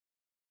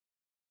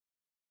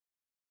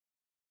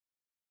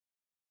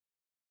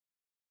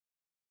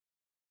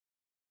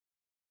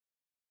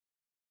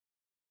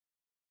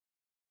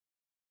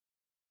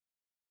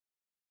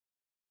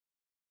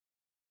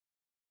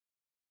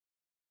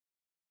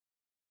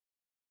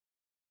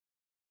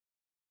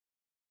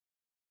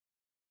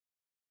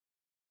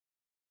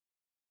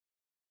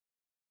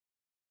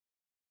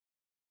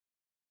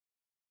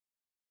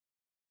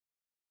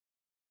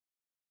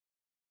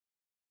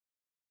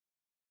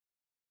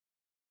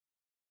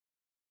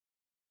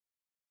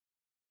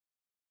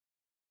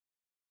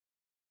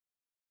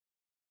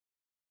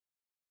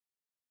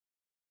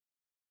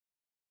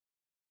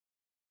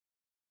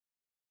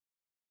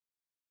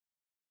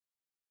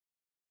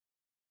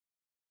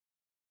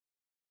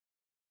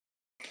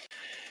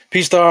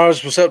Peace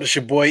stars, what's up? This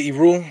your boy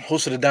Eru,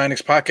 host of the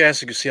Knicks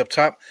Podcast. You can see up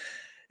top.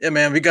 Yeah,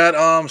 man, we got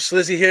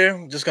Slizzy here.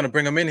 I'm just gonna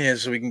bring him in here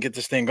so we can get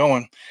this thing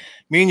going.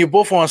 Me and you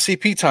both on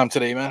CP time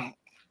today, man.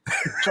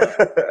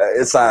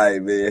 It's all right,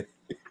 man.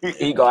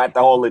 He gonna have to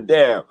hold it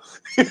down.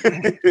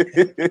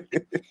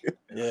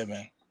 Yeah,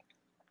 man.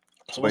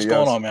 So what's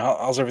going on, man?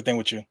 How's everything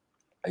with you?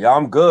 Yeah,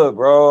 I'm good,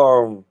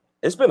 bro.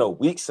 It's been a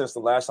week since the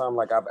last time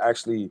I've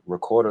actually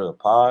recorded a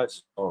pod.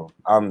 So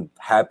I'm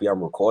happy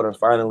I'm recording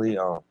finally.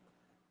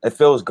 It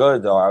feels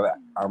good though.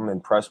 I'm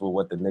impressed with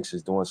what the Knicks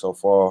is doing so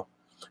far.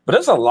 But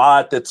there's a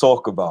lot to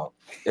talk about.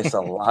 It's a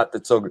lot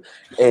to talk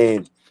about.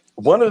 And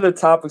one of the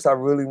topics I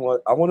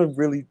want to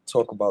really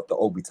talk about the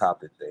Obi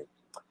Toppin thing.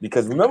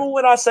 Because remember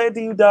what I said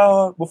to you,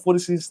 dog, before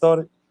the season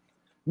started?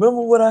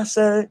 Remember what I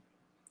said?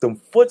 The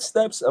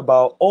footsteps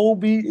about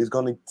Obi is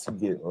going to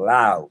get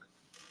loud.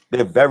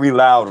 They're very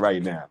loud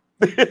right now.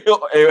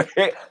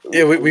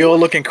 Yeah, we all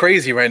looking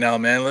crazy right now,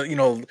 man. You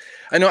know,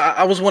 I know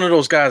I was one of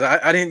those guys.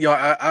 I didn't,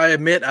 I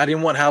admit I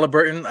didn't want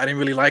Halliburton. I didn't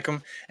really like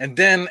him. And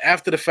then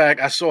after the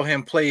fact, I saw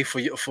him play for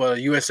a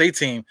USA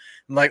team.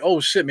 I'm like, oh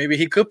shit, maybe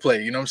he could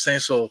play. You know what I'm saying?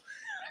 So,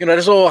 you know,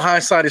 this all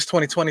hindsight is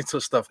 2020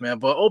 stuff, man.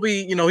 But Obi,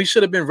 you know, he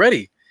should have been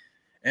ready.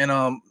 And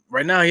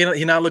right now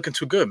he not looking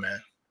too good,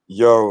 man.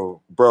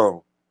 Yo,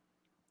 bro.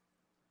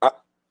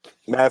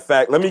 Matter of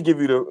fact, let me give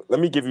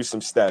you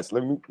some stats.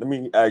 Let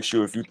me ask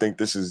you if you think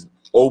this is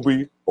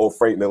Obi or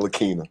Frank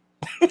Ntilikina.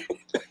 I'm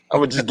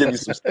gonna just give you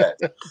some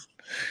stats.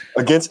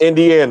 Against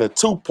Indiana,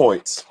 2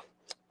 points.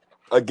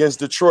 Against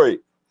Detroit,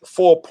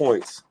 4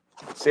 points.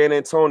 San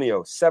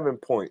Antonio, 7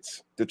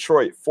 points.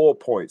 Detroit, 4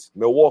 points.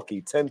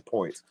 Milwaukee, 10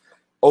 points.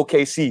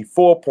 OKC,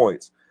 4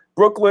 points.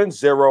 Brooklyn,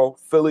 0.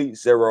 Philly,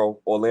 0.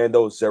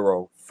 Orlando,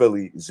 0.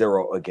 Philly,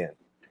 0 again.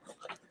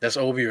 That's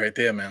Obi right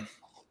there, man.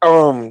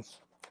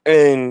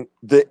 And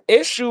the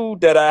issue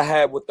that I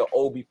had with the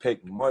Obi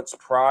pick months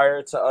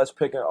prior to us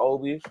picking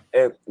Obi,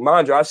 and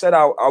mind you, I said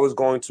I was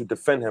going to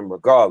defend him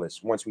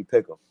regardless once we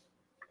pick him.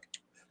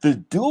 The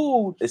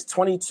dude is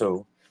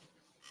 22.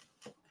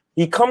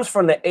 He comes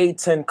from the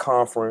A-10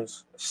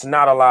 conference. It's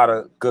not a lot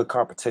of good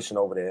competition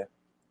over there.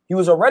 He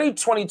was already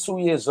 22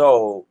 years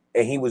old,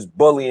 and he was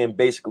bullying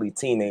basically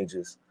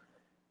teenagers.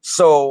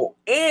 So,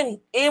 and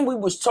we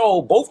was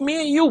told, both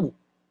me and you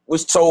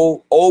was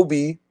told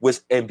Obi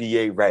was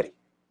NBA ready.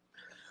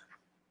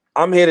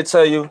 I'm here to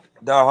tell you,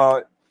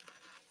 dawg,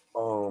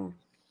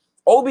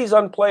 Obi's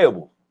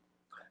unplayable.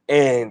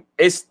 And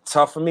it's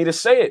tough for me to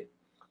say it.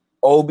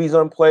 Obi's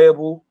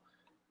unplayable.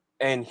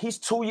 And he's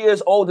 2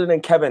 years older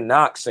than Kevin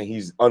Knox, and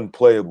he's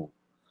unplayable.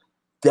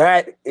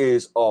 That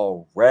is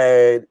a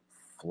red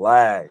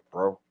flag,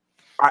 bro.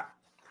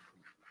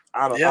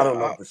 I don't know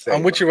what to say.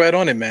 I'm with you right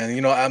on it, man.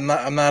 You know, I'm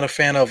not a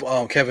fan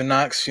of Kevin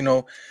Knox.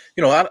 I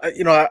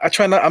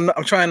try not.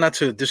 I'm trying not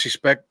to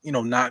disrespect,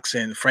 Knox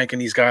and Frank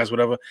and these guys,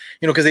 whatever.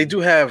 Because they do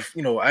have.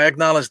 I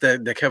acknowledge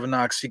that Kevin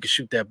Knox, he can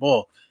shoot that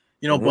ball.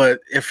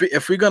 But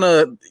if we're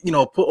gonna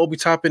put Obi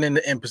Toppin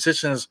in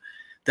positions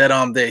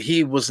that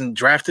he wasn't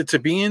drafted to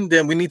be in,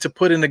 then we need to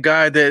put in a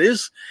guy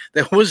that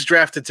was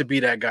drafted to be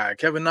that guy.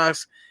 Kevin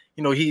Knox,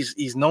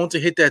 he's known to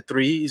hit that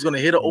three. He's gonna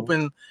hit an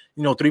open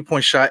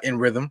 3-point shot in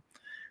rhythm.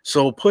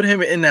 So put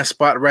him in that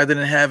spot rather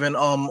than having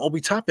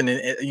Obi Toppin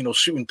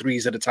shooting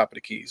threes at the top of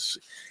the keys.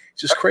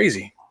 It's just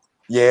crazy.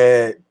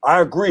 Yeah, I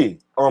agree.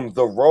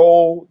 The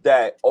role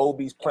that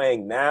Obi's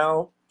playing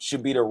now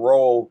should be the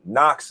role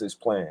Knox is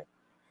playing.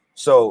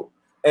 So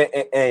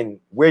and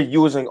we're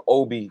using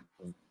Obi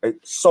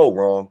so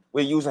wrong.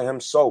 We're using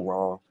him so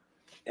wrong.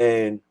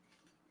 And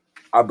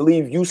I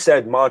believe you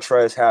said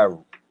Montrezl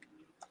Harrell.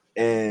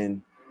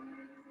 And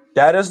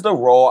that is the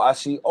role I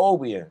see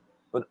Obi in.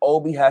 But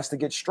Obi has to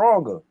get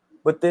stronger.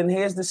 But then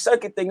here's the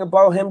second thing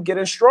about him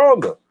getting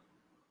stronger.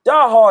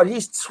 Dawg,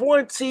 he's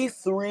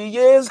 23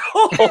 years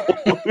old.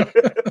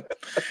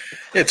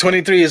 Yeah,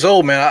 23 years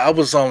old, man. I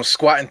was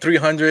squatting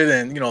 300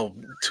 and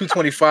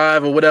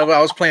 225 or whatever. I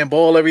was playing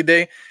ball every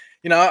day.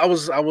 I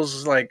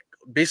was like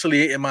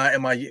basically in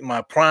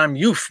my prime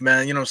youth,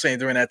 man. You know what I'm saying,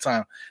 during that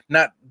time.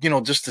 Not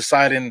just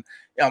deciding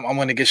I'm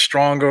going to get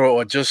stronger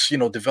or just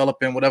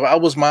developing whatever. I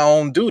was my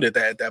own dude at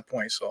that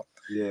point. So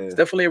yeah, it's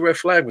definitely a red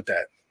flag with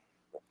that.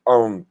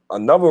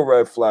 Another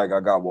red flag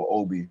I got with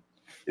Obi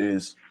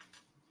is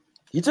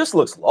he just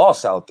looks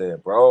lost out there,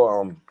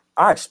 bro.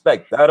 I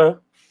expect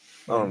better.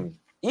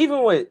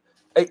 Even with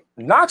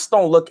Knox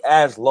don't look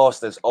as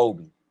lost as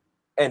Obi.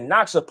 And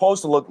Knox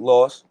supposed to look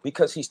lost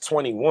because he's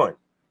 21.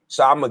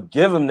 So I'm going to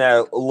give him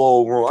that a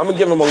little room. I'm going to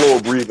give him a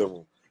little breathing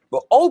room.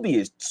 But Obi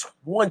is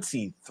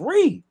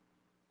 23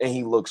 and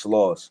he looks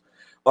lost.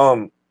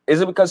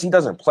 Is it because he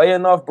doesn't play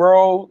enough,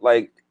 bro?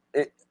 Like,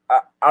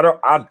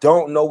 I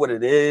don't know what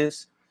it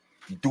is.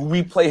 Do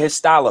we play his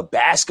style of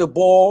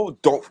basketball?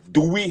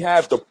 Do we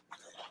have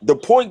the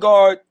point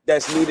guard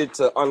that's needed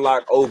to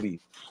unlock Obi?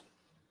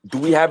 Do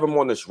we have him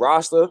on this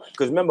roster?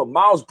 Because remember,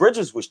 Miles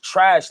Bridges was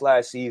trash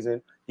last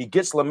season. He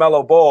gets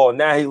LaMelo Ball.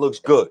 Now he looks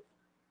good.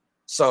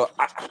 So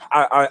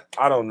I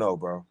don't know,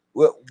 bro.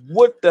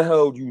 What the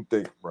hell do you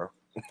think, bro?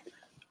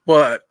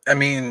 Well, I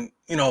mean,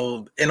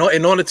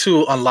 in order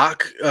to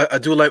unlock a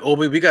dude like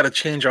Obi, we got to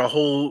change our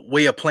whole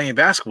way of playing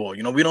basketball.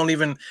 We don't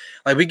even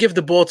we give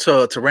the ball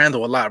to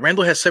Randall a lot.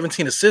 Randall has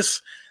 17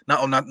 assists.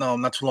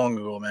 Not too long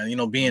ago,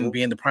 man.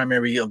 Being the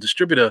primary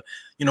distributor,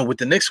 with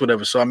the Knicks,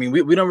 whatever. So I mean,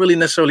 we don't really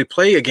necessarily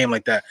play a game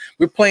like that.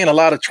 We're playing a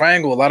lot of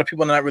triangle. A lot of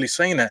people are not really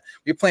saying that.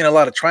 We're playing a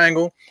lot of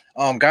triangle.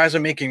 Guys are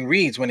making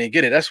reads when they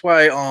get it. That's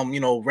why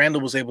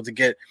Randall was able to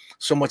get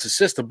so much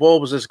assist. The ball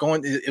was just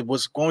going. It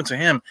was going to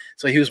him,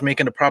 so he was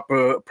making the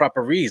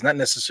proper reads, not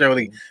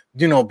necessarily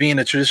being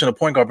a traditional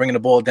point guard, bringing the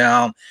ball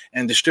down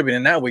and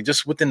distributing that way.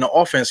 Just within the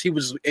offense, he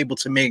was able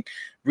to make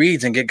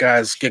reads and get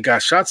guys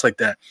shots like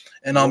that.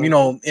 And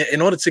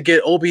in order to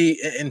get Obi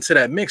into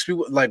that mix, we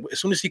would, as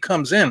soon as he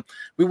comes in,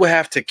 we would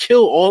have to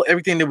kill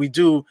everything that we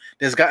do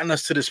that's gotten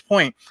us to this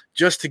point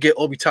just to get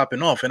Obi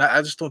topping off. And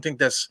I just don't think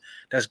that's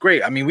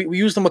great. I mean, we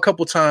used him a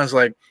couple times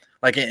like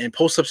in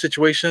post up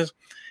situations.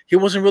 He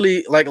wasn't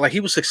really like he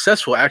was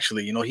successful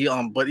actually.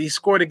 But he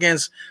scored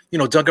against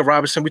Duncan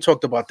Robinson. We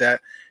talked about that.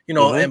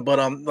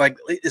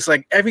 It's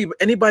like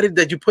anybody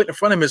that you put in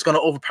front of him is going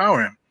to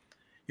overpower him.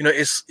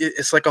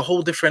 It's like a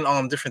whole different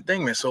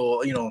thing, man.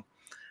 So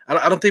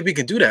I don't think we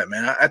can do that,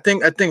 man. I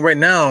think right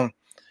now,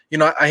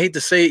 I hate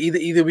to say it,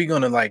 either we're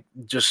gonna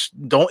just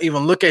don't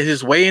even look at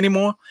his way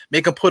anymore,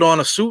 make him put on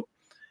a suit,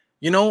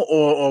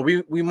 or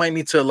we might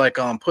need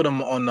to put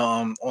him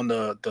on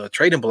the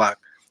trading block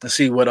and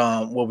see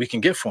what we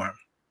can get for him.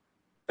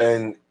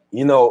 And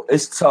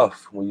it's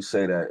tough when you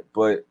say that,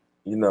 but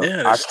I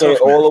can't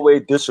tough, all the way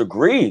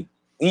disagree.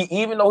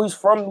 Even though he's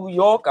from New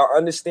York, I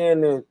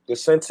understand the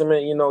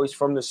sentiment. He's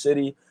from the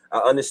city. I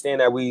understand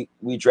that we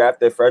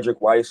drafted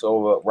Frederick Weiss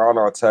over Ron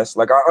Artest.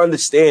 I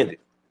understand it,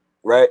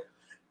 right?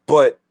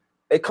 But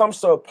it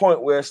comes to a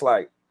point where it's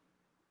like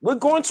we're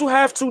going to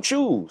have to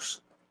choose.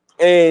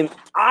 And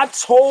I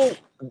told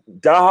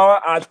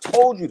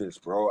you this,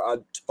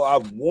 bro. I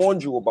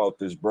warned you about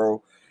this,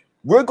 bro.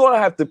 We're gonna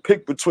have to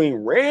pick between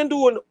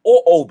Randall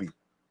or Obi.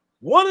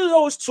 One of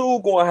those two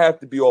gonna have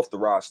to be off the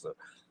roster.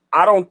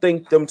 I don't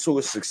think them two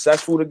are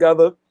successful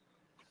together.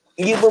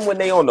 Even when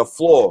they on the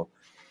floor,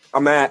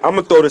 I'm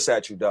gonna throw this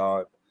at you,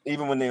 dog.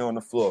 Even when they on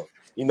the floor,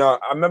 I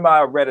remember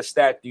I read a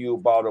stat to you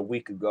about a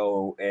week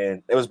ago,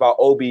 and it was about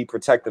Obi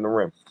protecting the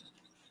rim,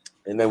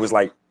 and it was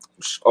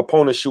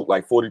opponents shoot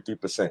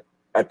 43%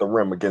 at the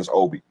rim against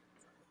Obi.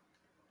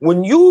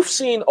 When you've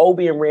seen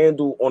Obi and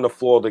Randall on the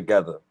floor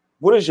together,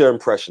 what is your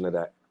impression of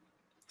that?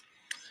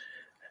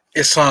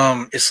 It's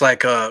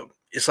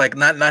like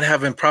not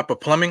having proper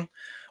plumbing.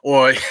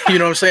 Or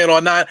what I'm saying,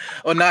 or not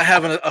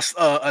having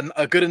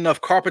a good enough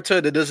carpenter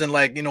that doesn't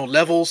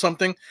level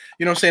something.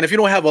 What I'm saying? If you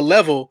don't have a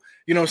level,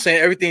 what I'm saying,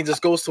 everything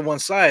just goes to one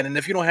side. And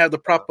if you don't have the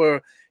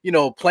proper,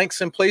 planks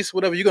in place,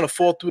 whatever, you're gonna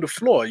fall through the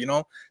floor.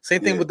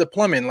 Same thing with the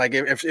plumbing. Like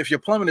if your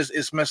plumbing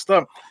is messed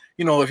up,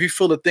 if you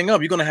fill the thing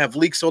up, you're gonna have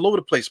leaks all over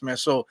the place, man.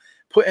 So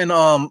putting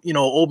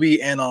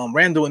Obi and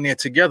Randall in there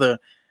together.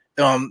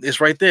 It's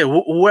right there.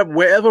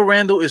 Wherever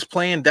Randall is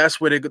playing, that's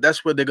where they're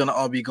gonna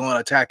all be going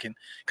attacking.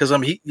 Because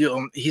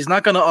he's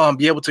not gonna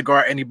be able to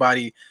guard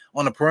anybody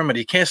on the perimeter.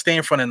 He can't stay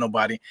in front of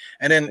nobody.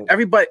 And then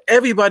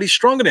everybody's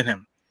stronger than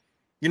him.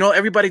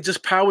 Everybody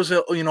just powers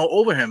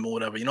over him or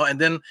whatever. And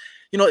then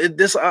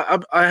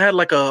I had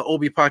a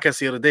Obi podcast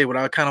the other day where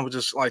I kind of was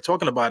just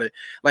talking about it.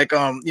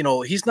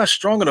 He's not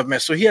strong enough, man.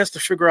 So he has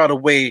to figure out a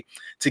way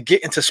to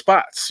get into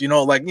spots.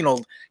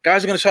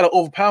 Guys are gonna try to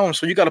overpower him.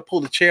 So you got to pull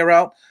the chair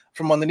out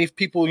from underneath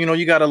people.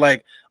 You got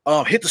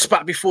to hit the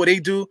spot before they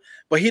do.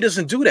 But he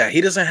doesn't do that. He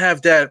doesn't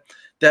have that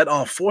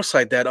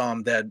foresight,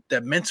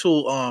 that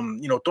mental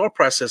thought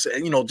process,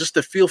 just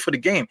the feel for the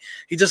game.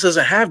 He just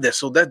doesn't have that.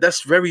 So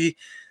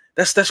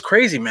that's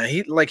crazy, man.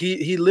 He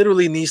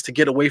literally needs to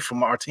get away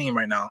from our team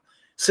right now.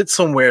 Sit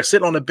somewhere,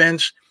 sit on the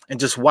bench and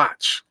just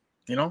watch,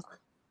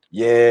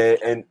 Yeah,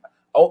 and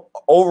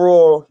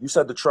overall, you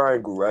said the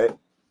triangle, right?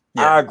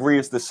 Yeah. I agree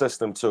it's the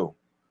system too.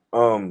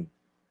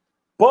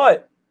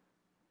 But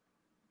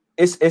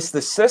it's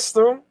the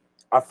system.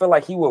 I feel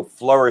like he will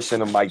flourish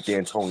in a Mike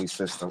D'Antoni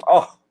system.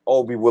 Oh,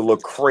 Obi would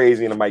look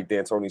crazy in a Mike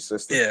D'Antoni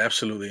system. Yeah,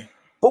 absolutely.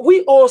 But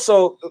we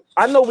also,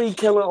 I know we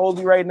killing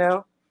Obi right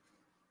now.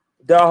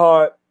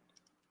 Diehard.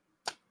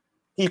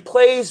 He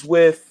plays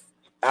with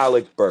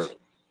Alec Burke.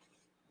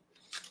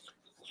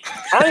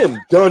 I am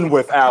done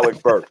with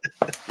Alec Burke,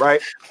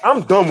 right?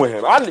 I'm done with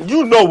him.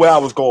 You know where I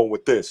was going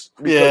with this.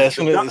 Yeah, as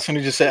soon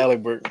as you said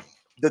Alec Burke.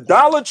 The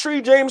Dollar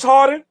Tree James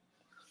Harden.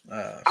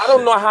 I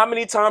don't know how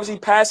many times he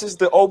passes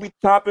the Obi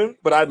Toppin,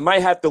 but I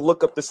might have to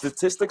look up the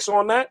statistics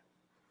on that.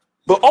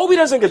 But Obi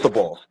doesn't get the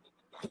ball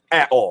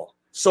at all.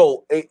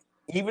 So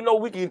even though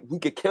we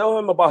could kill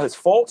him about his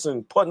faults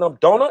and putting up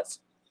donuts,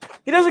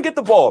 he doesn't get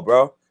the ball,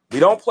 bro. We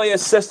don't play a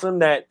system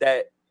that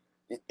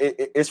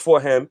is for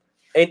him.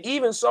 And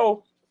even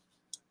so,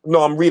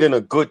 I'm reading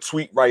a good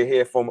tweet right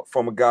here from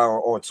a guy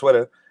on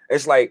Twitter.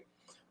 It's like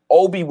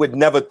Obi would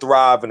never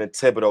thrive in a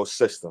Thibodeau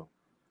system.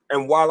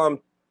 And while I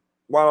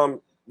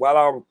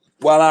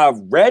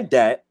read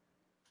that,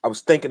 I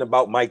was thinking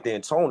about Mike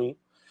D'Antoni.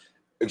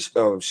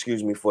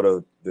 Excuse me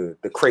for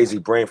the crazy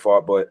brain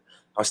fart, but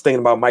I was thinking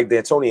about Mike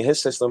D'Antoni and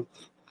his system.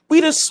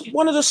 We just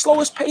one of the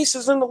slowest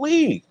paces in the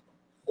league.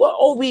 Well,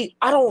 Obi,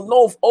 I don't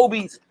know if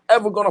Obi's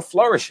ever gonna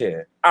flourish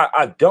here.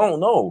 I don't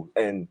know,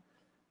 and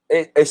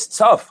it's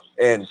tough.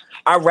 And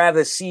I'd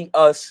rather see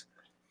us.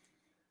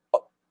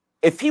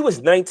 If he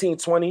was 19,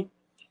 20,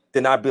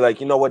 then I'd be like,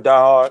 you know what, Die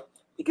Hard,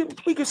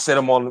 we could sit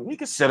him on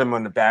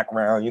the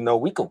background. You know,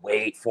 we could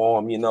wait for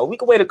him. You know, we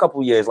could wait a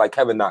couple years like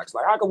Kevin Knox.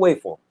 Like I could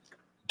wait for him.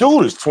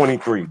 Dude is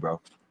 23,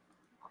 bro.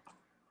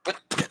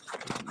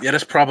 Yeah,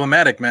 that's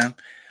problematic, man.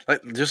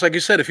 Like just like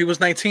you said, if he was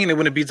 19, it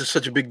wouldn't be just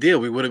such a big deal.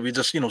 We would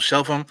just,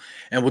 shelf him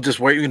and we'll just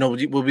wait,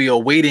 we'll be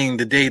awaiting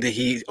the day that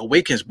he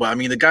awakens. But I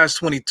mean, the guy's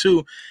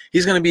 22,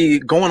 he's gonna be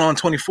going on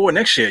 24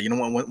 next year,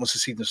 once the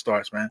season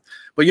starts, man.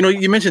 But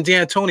you mentioned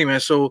D'Antoni, man.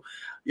 So,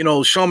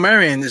 Sean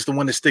Marion is the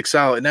one that sticks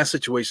out in that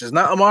situation. It's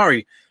not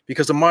Amari,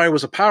 because Amari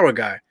was a power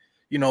guy.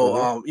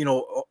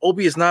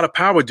 Obi is not a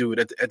power dude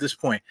at this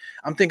point.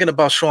 I'm thinking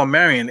about Sean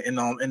Marion in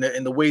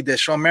the way that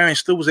Sean Marion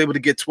still was able to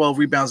get 12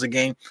 rebounds a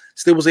game,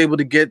 still was able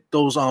to get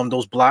those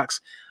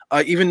blocks.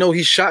 Even though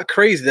he shot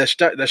crazy,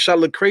 that shot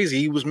looked crazy.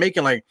 He was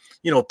making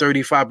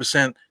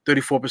 35%,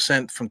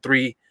 34% from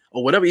three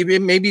or whatever,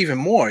 maybe even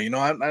more. I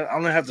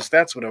don't have the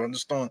stats, whatever. I'm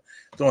just throwing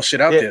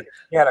shit out there.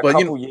 He had a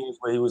couple years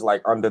where he was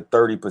under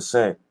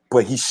 30%,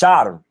 but he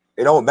shot him.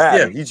 It don't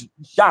matter. Yeah. He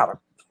shot him.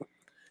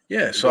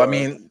 Yeah, so I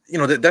mean,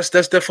 that's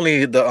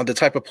definitely the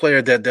type of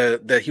player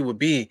that he would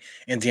be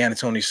in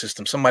D'Antoni's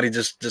system. Somebody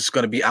just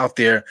going to be out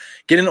there,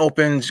 getting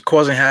open,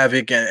 causing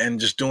havoc, and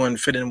just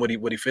fitting what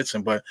he fits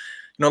in. But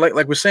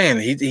like we're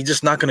saying, he's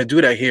just not going to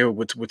do that here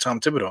with Tom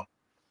Thibodeau.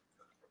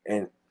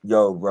 And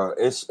yo, bro,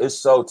 it's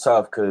so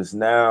tough because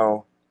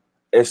now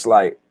it's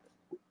like,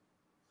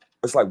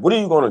 what are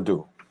you going to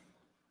do,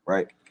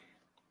 right?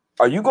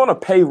 Are you going to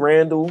pay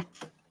Randall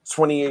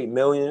 $28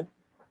 million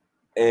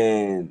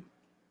and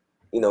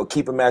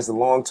keep him as the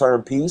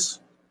long-term piece?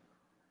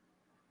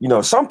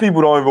 Some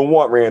people don't even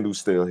want Randall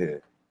still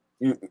here.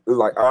 I'm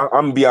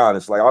gonna be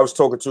honest. I was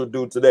talking to a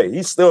dude today.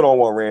 He still don't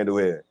want Randall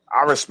here.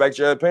 I respect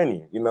your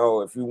opinion.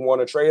 If you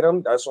want to trade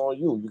him, that's on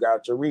you. You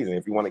got your reason.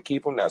 If you want to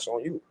keep him, that's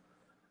on you.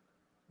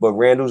 But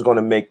Randall's going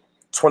to make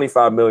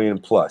 $25 million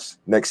plus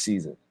next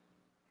season.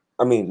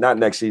 I mean, not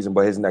next season,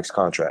 but his next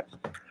contract.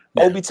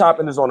 Yeah. Obi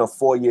Toppin is on a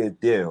 4-year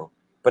deal,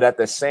 but at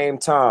the same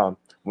time,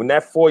 when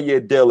that 4-year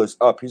deal is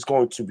up, he's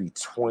going to be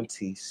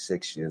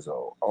 26 years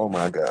old. Oh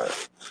my God!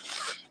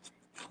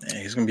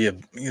 Man, he's gonna be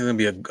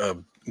a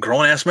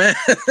grown ass man.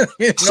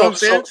 So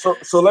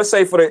let's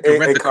say for the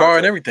rent the car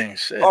and everything.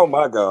 Shit. Oh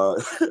my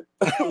God!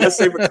 Let's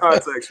say for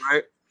context,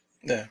 right?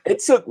 Yeah. It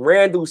took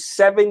Randall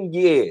 7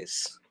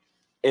 years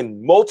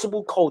and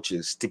multiple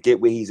coaches to get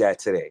where he's at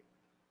today.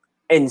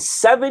 In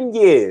 7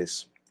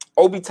 years,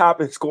 Obi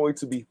Toppin is going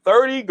to be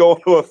 30,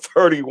 going to a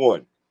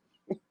 31.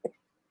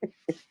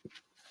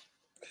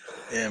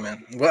 Yeah,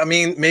 man. Well, I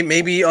mean,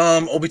 maybe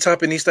Obi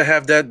Toppin needs to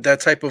have that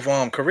type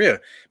of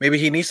career. Maybe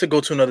he needs to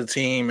go to another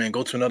team and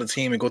go to another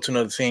team and go to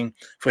another team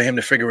for him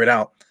to figure it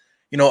out.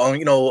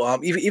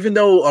 Even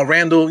though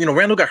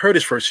Randall got hurt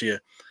his first year,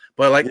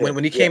 but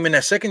when he came in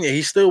that second year,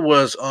 he still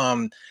was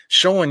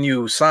showing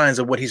you signs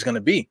of what he's going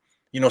to be.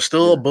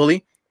 Still a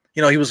bully.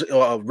 He was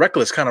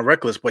kind of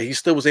reckless, but he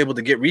still was able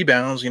to get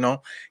rebounds.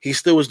 He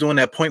still was doing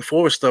that point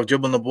forward stuff,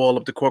 dribbling the ball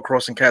up the court,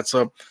 crossing cats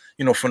up,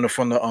 from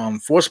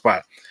the 4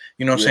 spot.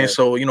 You know what I'm saying?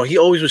 So, he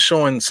always was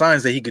showing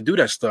signs that he could do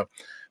that stuff.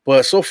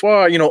 But so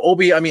far,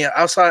 Obi, I mean,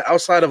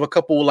 outside of a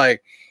couple wide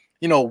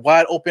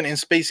open in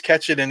space,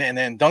 catch it and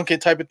then dunk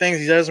it type of things,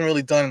 he hasn't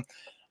really done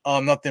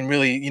nothing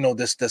really,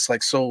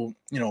 that's so,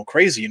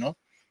 crazy,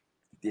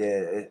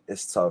 Yeah,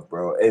 it's tough,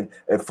 bro. And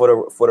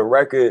for the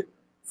record,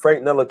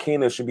 Frank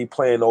Ntilikina should be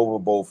playing over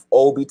both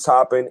Obi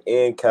Toppin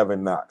and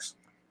Kevin Knox.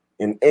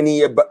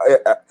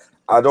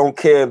 I don't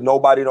care if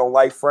nobody don't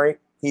like Frank.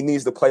 He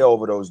needs to play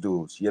over those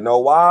dudes. You know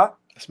why?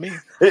 That's me.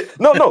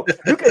 No,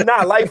 you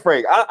cannot like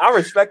Frank. I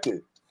respect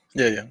it.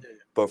 Yeah.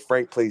 But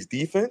Frank plays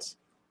defense.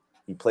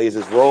 He plays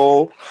his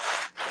role.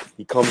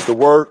 He comes to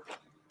work.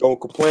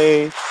 Don't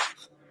complain.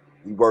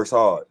 He works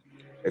hard.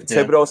 If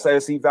Thibodeau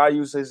says he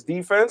values his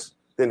defense,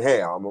 then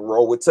hey, I'm gonna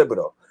roll with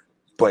Thibodeau.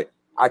 But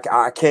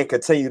I can't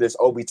continue this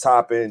Obi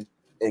Toppin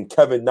and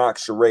Kevin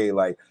Knox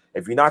charade.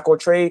 If you're not gonna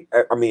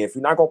if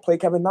you're not gonna play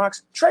Kevin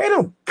Knox, trade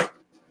him.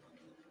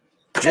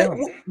 Yeah.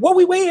 What are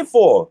we waiting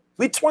for?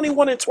 We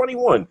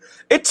 21-21.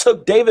 It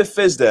took David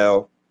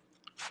Fizdale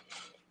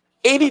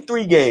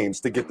 83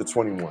 games to get to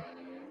 21.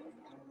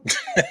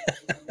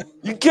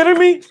 You kidding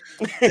me?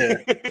 Yeah.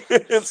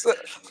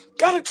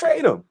 Gotta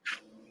trade him.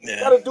 Yeah.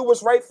 Gotta do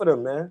what's right for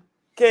them, man.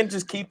 Can't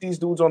just keep these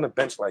dudes on the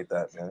bench like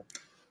that, man.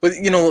 But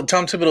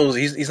Tom Thibodeau,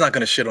 he's not going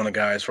to shit on the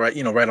guys, right?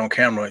 Right on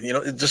camera.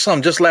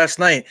 Just last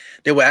night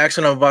they were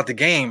asking him about the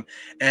game,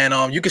 and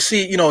you could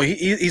see,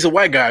 he's a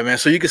white guy, man,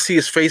 so you could see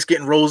his face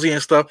getting rosy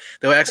and stuff.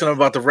 They were asking him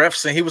about the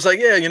refs, and he was like,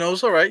 "Yeah,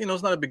 it's all right.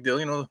 It's not a big deal.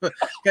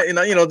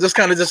 Just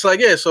kind of just like,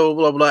 yeah, so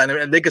blah blah,"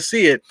 and they could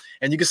see it,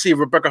 and you could see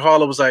Rebecca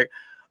Harlow was like,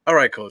 All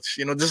right, coach.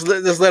 Just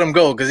let him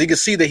go because he can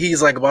see that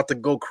he's like about to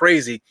go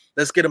crazy.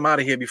 Let's get him out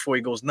of here before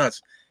he goes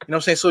nuts. You know what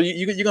I'm saying? So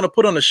you're gonna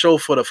put on the show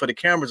for the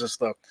cameras and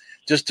stuff,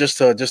 just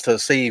to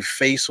save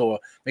face or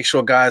make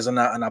sure guys are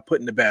not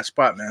put in the bad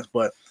spot, man.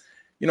 But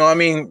I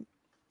mean,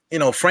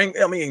 Frank.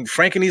 I mean,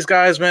 Frank and these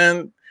guys,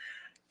 man.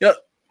 Yeah,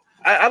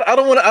 I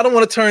don't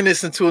want to turn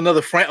this into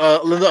another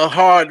another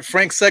hard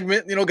Frank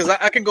segment, because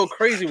I can go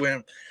crazy with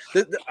him.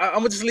 I'm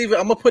gonna just leave it.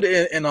 I'm gonna put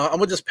it in. I'm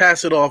gonna just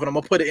pass it off, and I'm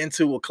gonna put it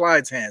into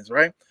Clyde's hands.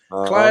 Right?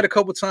 Clyde a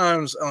couple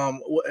times.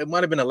 It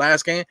might have been the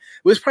last game. It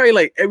was probably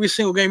like every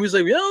single game. He was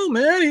like, "Yo,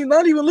 man, he's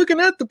not even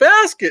looking at the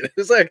basket."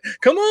 It's like,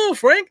 come on,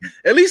 Frank,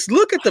 at least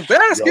look at the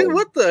basket. Yo,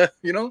 what the,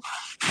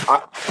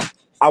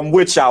 I'm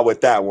with y'all with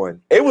that one.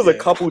 It was a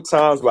couple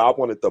times where I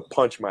wanted to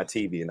punch my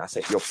TV, and I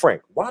said, "Yo,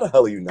 Frank, why the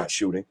hell are you not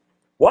shooting?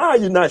 Why are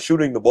you not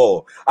shooting the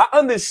ball?" I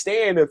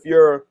understand if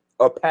you're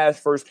a pass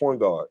first point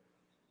guard,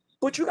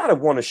 but you gotta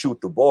want to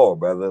shoot the ball,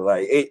 brother.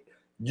 Like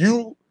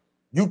you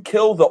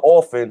kill the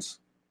offense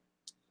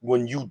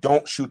when you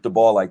don't shoot the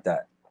ball like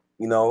that.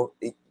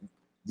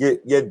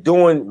 You're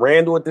doing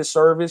Randall a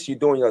disservice. You're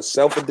doing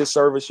yourself a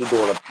disservice. You're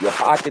doing your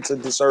pockets a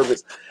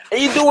disservice,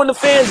 and you're doing the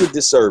fans a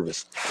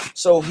disservice.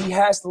 So he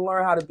has to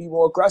learn how to be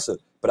more aggressive.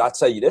 But I'll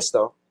tell you this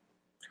though.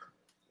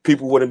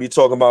 People wouldn't be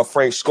talking about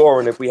Frank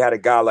scoring if we had a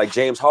guy like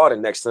James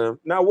Harden next to him.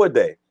 Now, would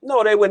they?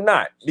 No, they would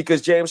not,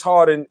 because James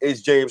Harden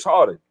is James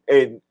Harden,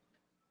 and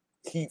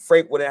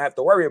Frank wouldn't have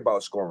to worry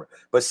about scoring.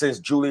 But since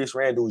Julius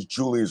Randle is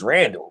Julius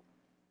Randle,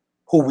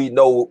 who we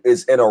know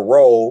is in a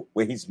role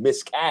where he's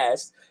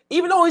miscast,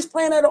 even though he's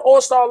playing at an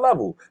all-star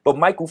level, but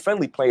Michael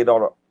Finley played at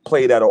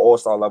an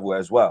all-star level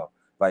as well.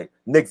 Like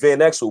Nick Van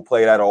Exel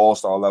played at an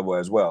all-star level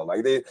as well.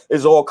 Like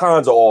there's all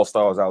kinds of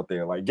all-stars out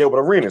there. Like Gilbert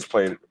Arenas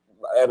played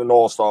at an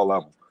all-star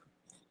level.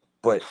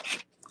 But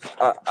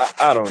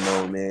I don't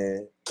know,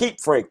 man.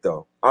 Keep Frank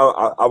though.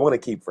 I want to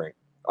keep Frank.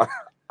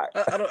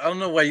 I don't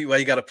know why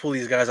you got to pull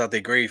these guys out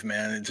their grave,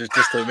 man, just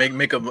to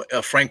make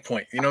a Frank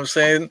point. You know what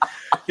I'm saying?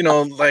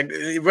 Like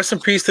rest in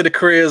peace to the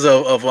careers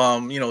of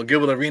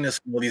Gilbert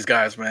Arenas, all these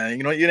guys, man.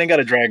 You ain't got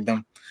to drag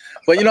them.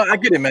 But I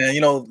get it, man.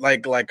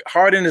 Like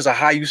Harden is a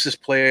high usage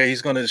player.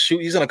 He's gonna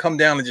shoot. He's gonna come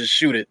down and just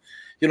shoot it.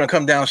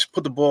 Come down,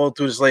 put the ball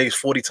through his legs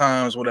 40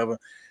 times, whatever.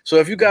 So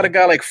if you got a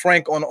guy like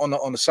Frank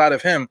on the side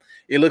of him,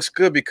 it looks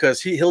good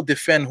because he'll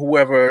defend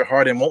whoever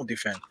Harden won't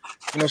defend.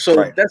 So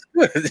right. That's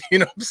good.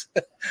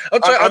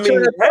 I'm trying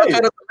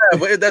to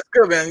but that's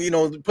good,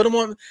 man. Put him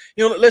on.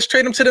 Let's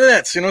trade him to the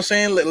Nets. You know what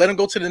I'm saying? Let him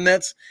go to the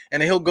Nets,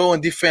 and he'll go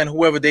and defend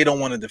whoever they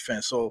don't want to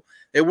defend. So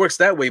it works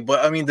that way.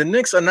 But I mean, the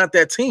Knicks are not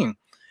that team.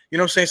 You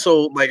know what I'm saying?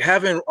 So like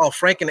having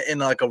Frank in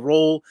like a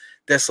role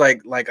that's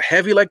like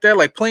heavy like that,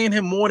 like playing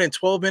him more than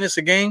 12 minutes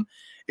a game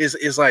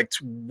is like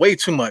way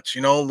too much,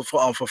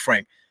 for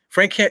Frank.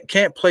 Frank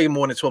can't play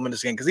more than 12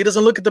 minutes a game because he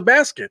doesn't look at the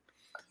basket.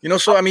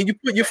 So I mean, you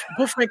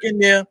put Frank in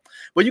there,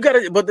 but you got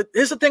to. But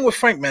here's the thing with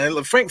Frank,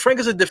 man. Frank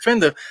is a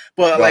defender,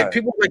 but like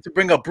people like to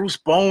bring up Bruce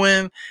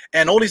Bowen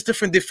and all these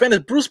different defenders.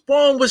 Bruce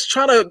Bowen was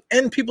trying to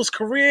end people's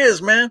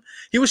careers, man.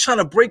 He was trying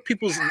to break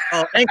people's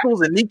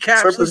ankles and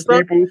kneecaps and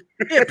stuff.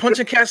 Yeah,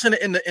 punching cats in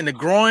the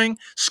groin,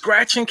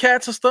 scratching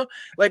cats and stuff.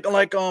 Like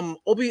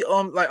Obi,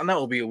 like not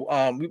Obi. We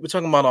were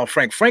talking about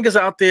Frank. Frank is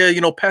out there,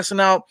 passing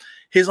out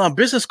his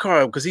business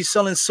card because he's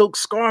selling silk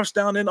scarves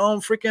down in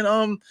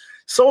freaking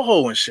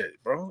Soho and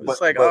shit, bro. It's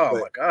my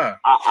god.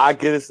 I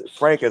get it.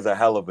 Frank is a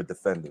hell of a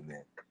defender,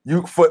 man.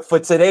 You for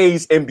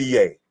today's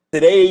NBA.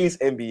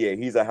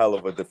 He's a hell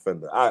of a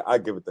defender. I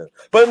give it that.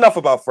 But enough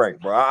about Frank,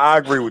 bro. I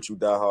agree with you,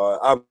 Die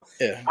Hard.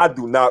 I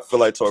do not feel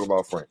like talking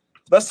about Frank.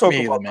 Let's talk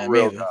about the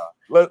real guy.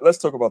 Let's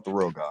talk about the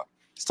real guy.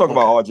 Let's talk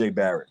about RJ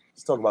Barrett.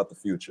 Let's talk about the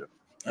future.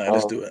 All right,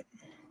 let's do it.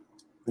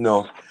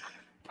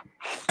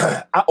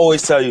 I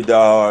always tell you,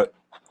 dog,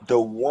 the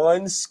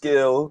one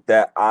skill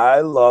that I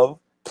love,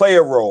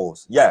 player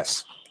roles,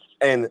 yes.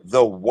 And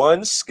the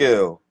one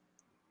skill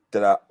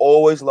that I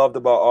always loved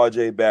about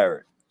RJ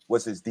Barrett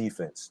was his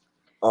defense.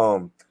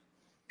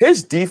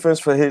 His defense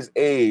for his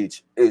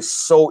age is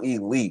so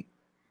elite.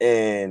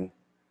 And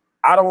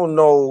I don't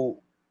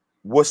know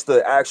what's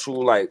the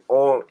actual like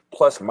on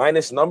plus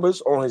minus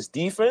numbers on his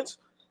defense,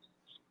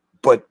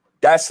 but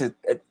that's it.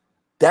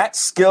 That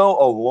skill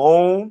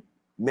alone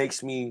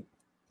makes me,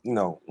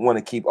 want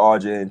to keep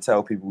RJ and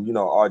tell people,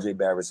 RJ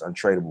Barrett's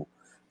untradeable.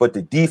 But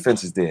the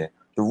defense is there.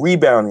 The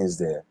rebounding is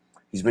there.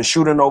 He's been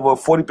shooting over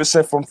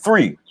 40% from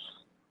three,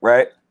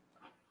 right?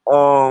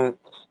 For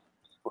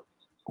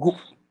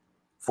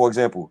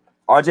example,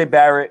 RJ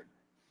Barrett,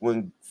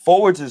 when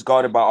forwards is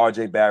guarded by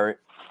RJ Barrett,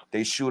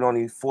 they shoot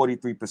only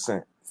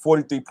 43%,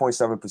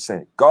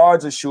 43.7%.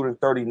 Guards are shooting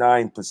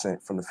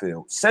 39% from the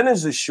field.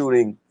 Centers are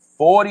shooting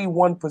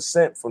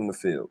 41% from the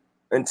field.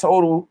 In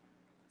total,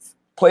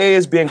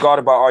 players being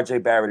guarded by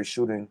RJ Barrett is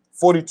shooting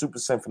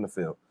 42% from the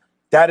field.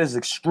 That is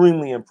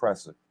extremely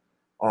impressive.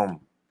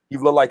 He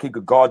looked like he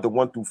could guard the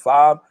 1 through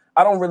 5.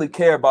 I don't really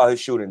care about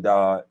his shooting,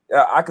 dog.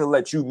 I could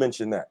let you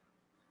mention that.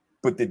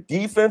 But the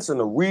defense and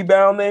the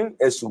rebounding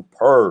is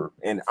superb,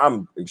 and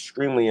I'm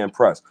extremely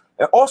impressed.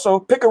 And also,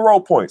 pick and roll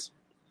points.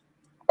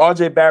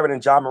 RJ Barrett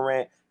and John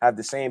Morant have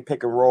the same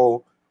pick and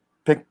roll,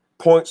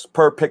 points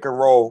per pick and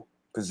roll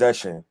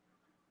possession,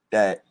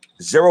 that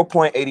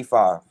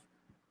 0.85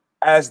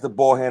 as the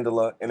ball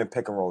handler in a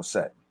pick and roll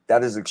set.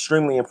 That is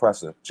extremely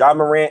impressive. John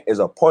Morant is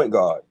a point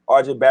guard.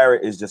 RJ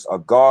Barrett is just a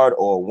guard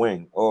or a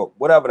wing or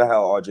whatever the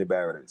hell RJ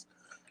Barrett is.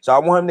 So I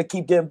want him to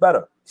keep getting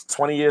better. He's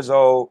 20 years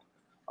old.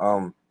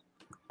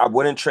 I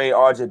wouldn't trade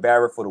RJ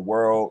Barrett for the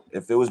world.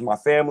 If it was my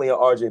family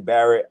or RJ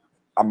Barrett,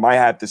 I might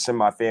have to send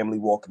my family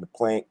walking the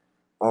plank.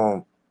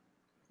 But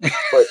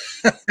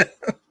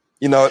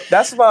you know,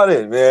 that's about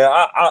it, man.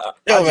 I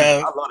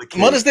love the kid.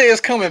 Mother's Day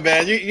is coming,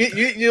 man.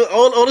 You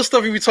all the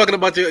stuff you be talking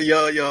about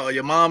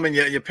your mom and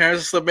your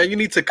parents and stuff, man. You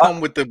need to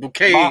come with the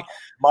bouquet.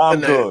 Mom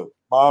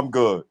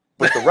good.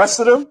 But the rest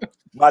of them,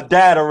 my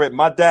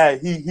dad,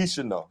 he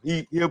should know.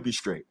 He'll be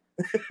straight.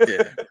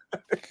 Yeah.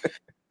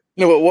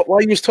 You know, while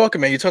you was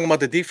talking, man, you're talking about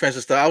the defense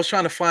and stuff. I was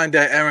trying to find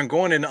that Aaron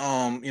Gordon,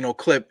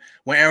 clip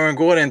when Aaron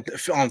Gordon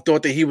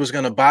thought that he was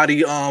gonna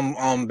body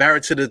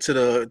Barrett to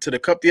the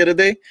cup the other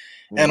day,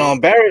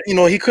 and Barrett,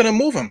 he couldn't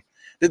move him.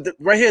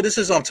 Right here, this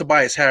is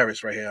Tobias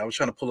Harris right here. I was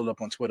trying to pull it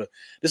up on Twitter.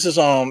 This is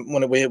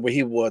where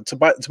he was.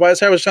 Tobias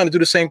Harris trying to do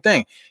the same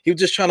thing. He was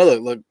just trying to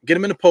look, get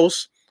him in the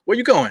post. Where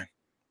you going?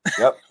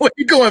 Yep. Where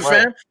you going,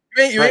 fam?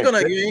 You ain't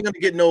gonna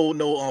get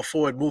no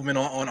forward movement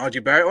on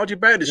RJ Barrett. RJ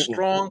Barrett is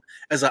strong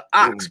as an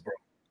ox, bro.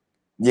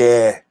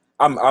 Yeah,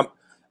 I'm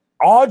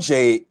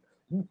RJ.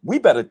 We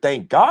better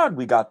thank God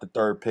we got the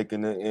third pick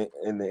in the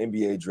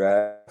NBA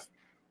draft.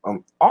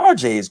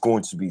 RJ is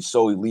going to be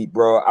so elite,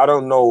 bro. I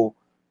don't know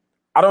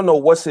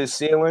what's his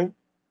ceiling.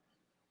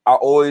 I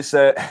always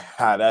said,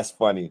 that's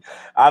funny.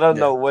 I don't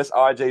know what's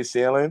RJ's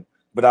ceiling,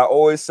 but I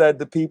always said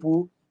to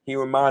people, he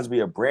reminds me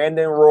of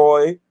Brandon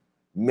Roy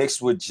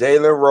mixed with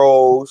Jalen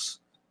Rose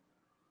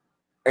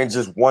and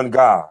just one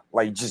guy.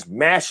 Like, just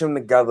mash them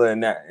together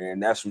and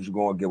that's what you're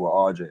going to get with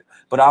RJ.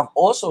 But I've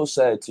also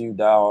said to you,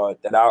 Dawg,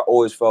 that I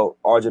always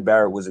felt RJ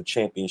Barrett was a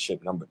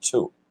championship number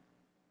 2.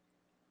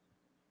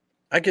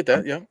 I get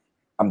that, yeah.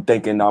 I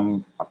think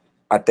I'm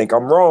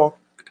wrong.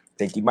 I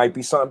think he might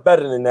be something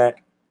better than that.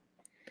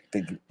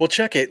 Well,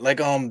 check it. Like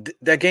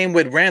that game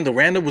with Randall.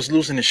 Randall was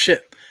losing his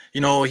shit.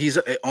 He's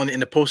in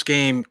the post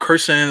game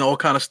cursing and all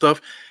kind of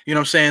stuff. You know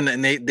what I'm saying?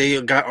 And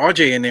they got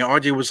RJ in there.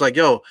 RJ was like,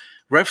 "Yo,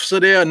 refs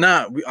are there or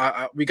not?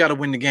 We got to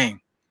win the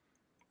game."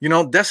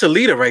 That's a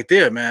leader right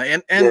there,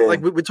 man. And like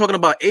we're talking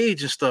about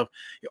age and stuff.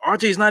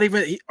 RJ's not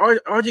even.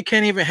 RJ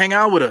can't even hang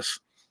out with us.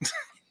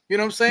 You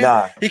know what I'm saying?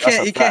 Nah, he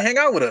can't hang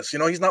out with us.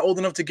 He's not old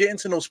enough to get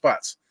into those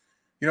spots.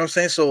 You know what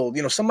I'm saying? So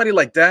somebody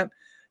like that,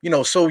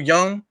 so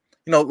young.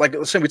 Like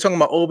I said, we're talking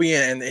about Obi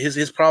and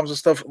his problems and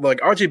stuff. Like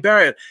RJ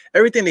Barrett,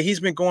 everything that he's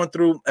been going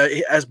through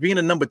as being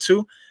a number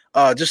 2,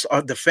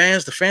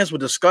 the fans were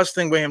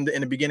disgusting with him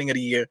in the beginning of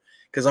the year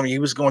because he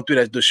was going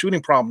through the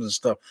shooting problems and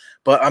stuff.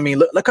 But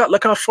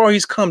look how far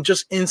he's come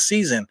just in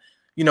season.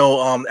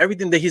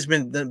 Everything that he's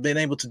been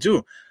able to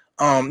do.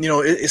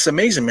 It's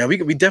amazing, man.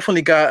 We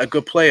definitely got a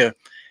good player,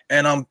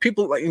 and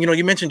people like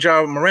you mentioned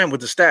Ja Morant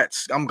with the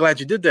stats. I'm glad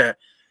you did that.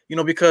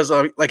 Because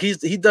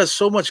he does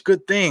so much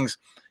good things.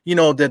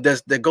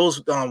 That goes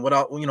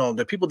without,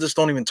 that people just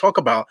don't even talk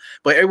about.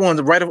 But everyone's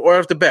right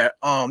off the bat.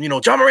 Ja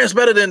Morant's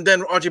better than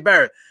RJ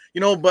Barrett.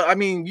 But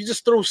you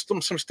just throw some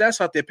stats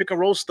out there, pick and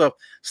roll stuff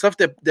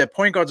that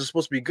point guards are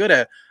supposed to be good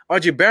at.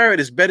 RJ Barrett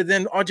is better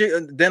than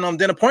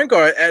than a point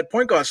guard at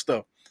point guard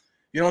stuff.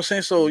 You know what I'm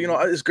saying? So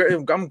it's great.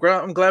 I'm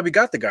glad we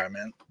got the guy,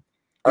 man.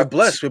 We're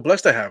blessed. We're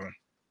blessed to have him.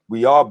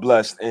 We are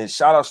blessed, and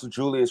shout outs to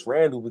Julius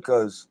Randle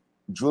because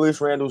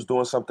Julius Randle's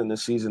doing something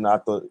this season I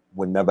thought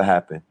would never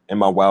happen in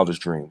my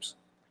wildest dreams.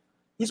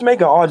 He's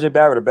making RJ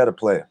Barrett a better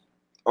player.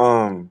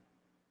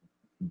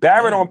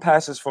 Barrett on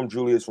passes from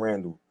Julius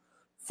Randle,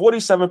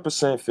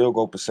 47% field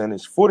goal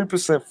percentage,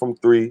 40% from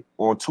 3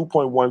 on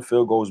 2.1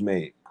 field goals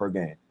made per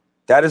game.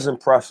 That is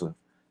impressive.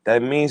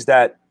 That means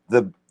that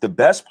the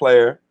best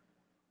player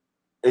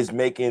is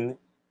making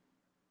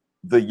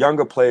the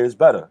younger players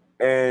better.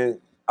 And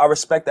I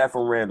respect that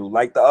from Randle.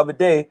 Like the other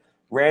day,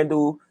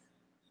 Randle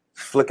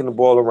flicking the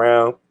ball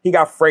around. He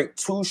got Frank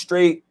 2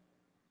 straight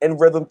in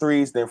rhythm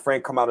threes. Then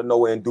Frank come out of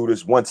nowhere and do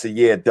this once a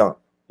year dunk.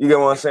 You get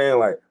what I'm saying?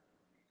 Like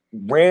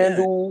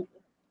Randle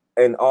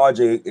and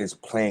RJ is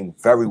playing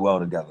very well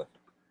together.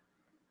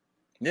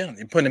 Yeah,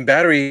 you're putting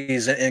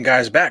batteries in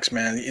guys' backs,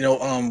 man.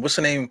 What's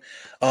the name?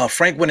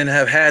 Frank wouldn't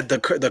have had the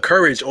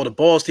courage or the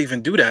balls to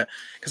even do that.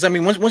 Because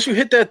once you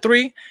hit that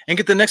 3 and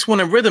get the next one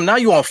in rhythm, now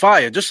you're on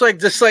fire. Just like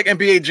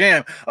NBA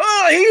Jam.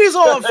 Oh, he's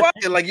on fire.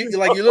 like you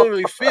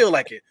literally feel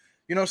like it.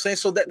 You know what I'm saying?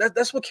 So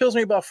that's what kills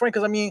me about Frank.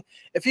 Because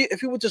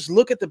if you would just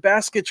look at the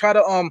basket, try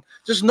to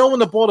just know when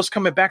the ball is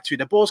coming back to you.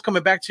 The ball is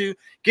coming back to you.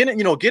 Get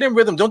in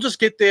rhythm. Don't just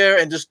get there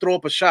and just throw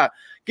up a shot.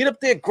 Get up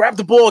there, grab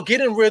the ball,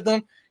 get in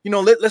rhythm.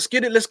 Let's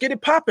get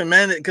it popping,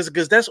 man. Because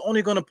that's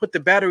only going to put the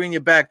battery in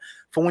your back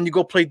for when you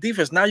go play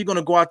defense. Now you're going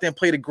to go out there and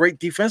play the great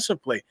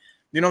defensive play.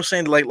 You know what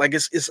I'm saying? Like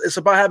it's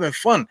about having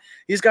fun.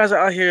 These guys are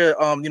out here.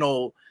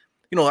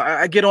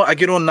 I get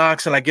on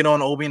Knox and I get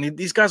on Obi, and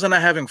these guys are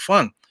not having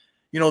fun.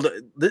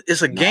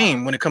 it's a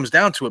game when it comes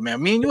down to it,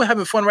 man. Me and you are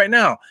having fun right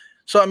now.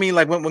 So I mean,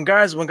 like when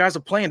guys are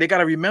playing, they got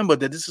to remember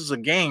that this is a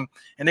game,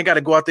 and they got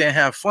to go out there and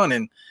have fun.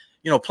 And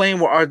playing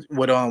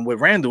with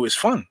Randall is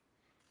fun.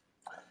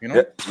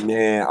 Yeah,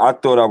 man, I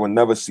thought I would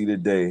never see the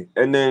day.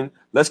 And then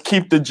let's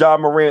keep the Ja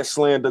Morant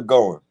slander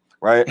going,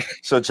 right?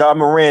 So Ja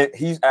Morant,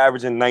 he's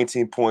averaging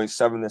 19 points,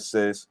 7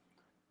 assists,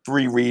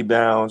 3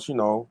 rebounds,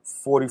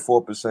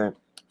 44%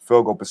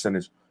 field goal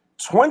percentage,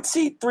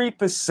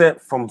 23%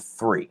 from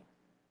 3,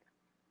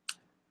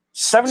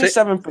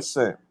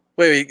 77%.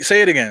 Wait,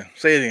 say it again.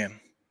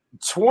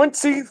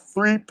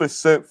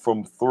 23%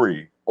 from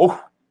 3.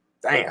 Oh,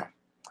 damn.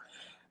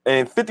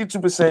 And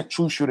 52%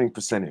 true shooting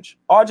percentage.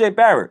 RJ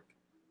Barrett,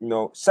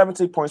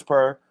 17 points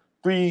per,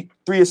 3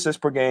 assists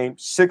per game,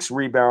 6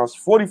 rebounds,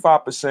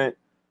 45%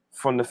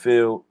 from the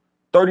field,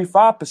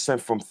 35%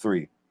 from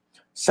 3,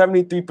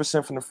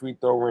 73% from the free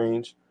throw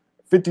range,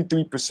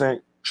 53%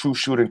 true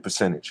shooting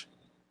percentage.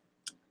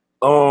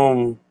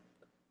 RJ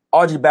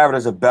Barrett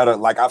is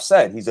like I've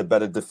said, he's a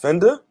better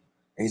defender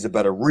and he's a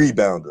better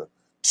rebounder.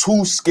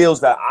 2 skills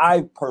that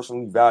I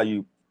personally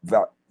value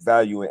in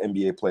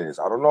NBA players.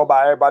 I don't know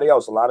about everybody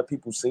else. A lot of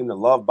people seem to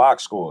love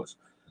box scores.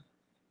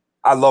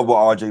 I love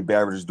what RJ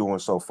Barrett is doing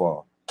so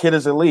far. Kid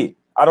is elite.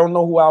 I don't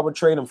know who I would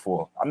trade him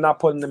for. I'm not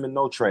putting him in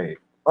no trade.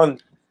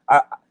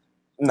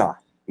 Nah,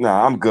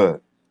 I'm good.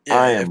 Yeah,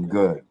 I am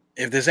good.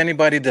 If there's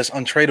anybody that's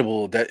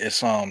untradeable, that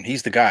is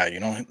he's the guy.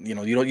 You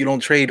don't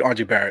trade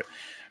RJ Barrett.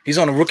 He's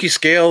on a rookie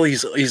scale.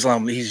 He's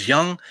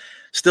young.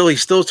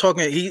 He's still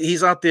talking.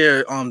 He's out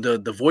there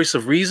the voice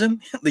of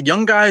reason. The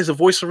young guy is the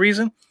voice of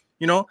reason.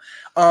 You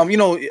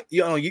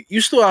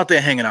still out there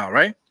hanging out,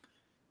 right?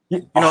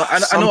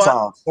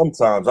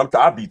 Sometimes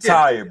I be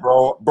tired,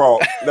 bro.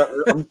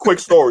 Quick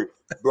story,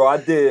 bro. I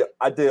did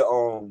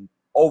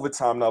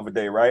overtime the other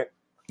day, right?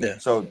 Yeah.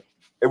 So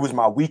it was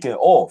my weekend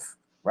off,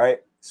 right?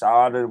 So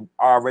I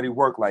already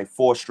worked like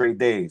 4 straight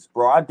days,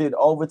 bro. I did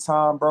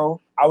overtime,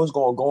 bro. I was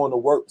going to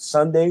work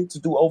Sunday to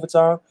do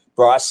overtime,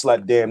 bro. I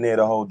slept damn near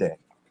the whole day.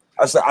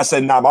 I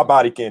said, nah, my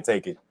body can't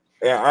take it.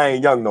 And I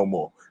ain't young no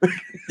more.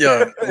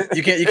 Yo,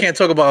 you can't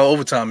talk about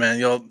overtime, man.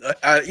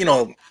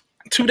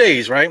 2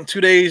 days, right?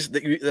 2 days.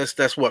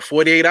 That's what,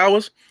 48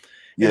 hours.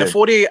 Yeah. In a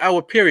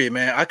 48-hour period,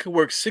 man, I could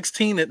work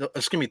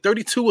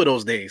 32 of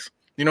those days.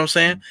 You know what I'm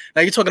saying? Mm-hmm.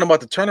 Now you're talking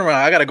about the turnaround.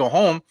 I got to go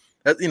home.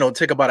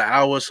 Take about an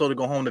hour or so to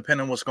go home,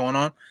 depending on what's going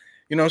on.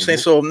 You know what I'm saying?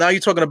 So now you're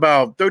talking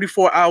about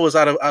 34 hours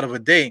out of a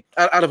day,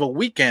 out of a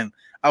weekend.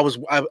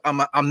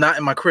 I'm not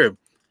in my crib.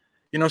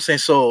 You know what I'm saying?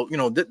 So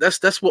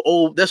that's what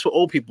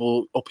old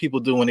people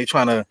do when they're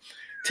trying to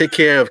take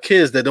care of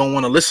kids that don't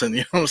want to listen. You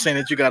know what I'm saying?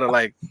 That you gotta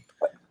whatever,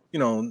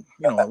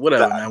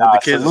 man. With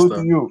the kids salute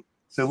to you.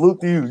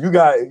 Salute to you.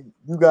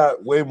 You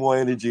got way more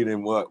energy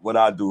than what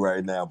I do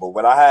right now. But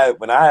when I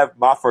have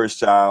my first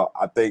child,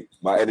 I think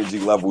my energy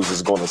levels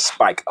is going to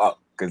spike up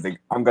because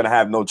I'm going to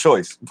have no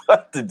choice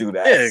but to do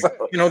that. Yeah, so.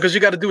 Because you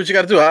got to do what you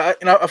got to do. I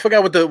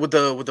forgot what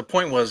the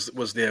point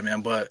was there,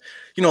 man. But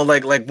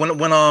like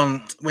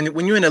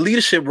when you're in a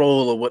leadership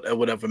role or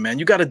whatever, man,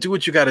 you got to do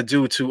what you got to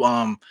do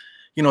to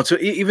to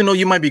even though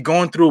you might be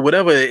going through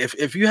whatever,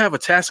 if you have a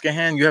task at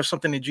hand, you have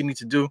something that you need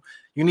to do,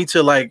 you need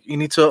to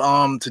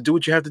do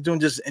what you have to do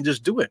and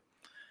just do it.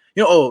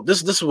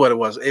 This is what it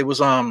was. It was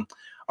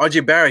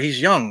RJ Barrett.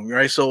 He's young,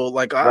 right? So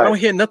like I don't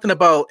hear nothing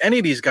about any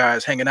of these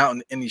guys hanging out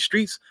in these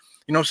streets.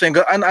 You know what I'm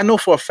saying? I know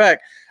for a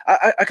fact.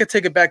 I could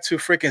take it back to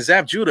freaking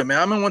Zap Judah, man.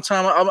 I remember one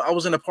time I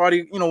was in a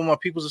party, with my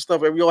peoples and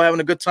stuff, and we all having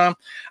a good time.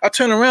 I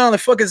turn around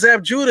and fucking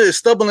Zap Judah is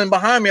stumbling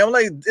behind me. I'm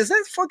like, is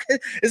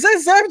that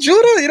Zap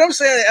Judah? You know what I'm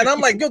saying? And I'm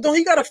like, yo, don't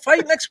he got to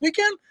fight next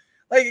weekend?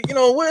 Like,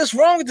 what is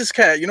wrong with this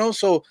cat?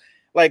 So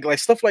like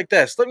stuff like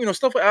that.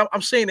 Stuff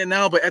I'm saying it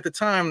now, but at the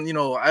time,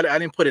 I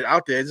didn't put it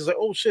out there. It's just like,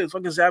 oh shit, it's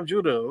fucking Zap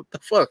Judah. What the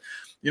fuck?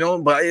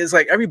 But it's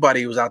like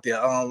everybody was out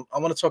there. I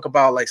want to talk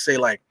about like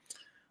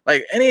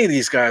any of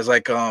these guys,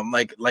 like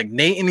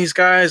Nate and these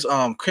guys,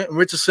 Quentin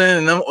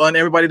Richardson and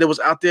everybody that was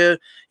out there.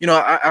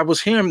 I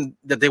was hearing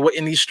that they were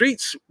in these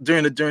streets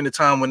during the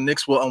time when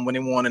Knicks were when they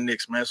won the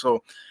Knicks, man.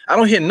 So I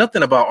don't hear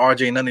nothing about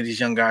RJ, none of these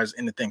young guys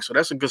in the thing. So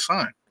that's a good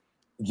sign.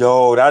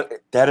 Yo,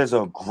 that is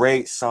a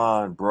great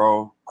sign,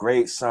 bro.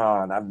 Great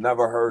sign. I've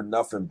never heard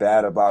nothing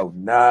bad about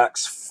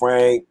Knox,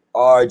 Frank,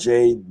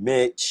 RJ,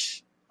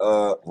 Mitch,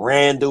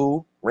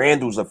 Randall.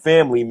 Randall's a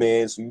family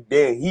man, so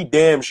he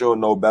damn sure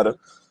know better.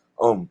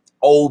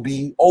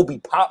 Obi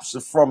pops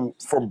is from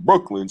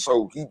Brooklyn,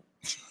 so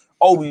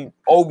Obi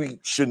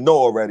should know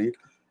already,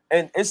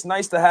 and it's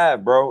nice to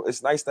have, bro.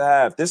 It's nice to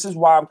have. This is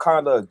why I'm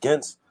kind of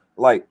against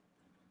like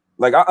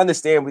I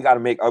understand we got to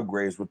make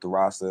upgrades with the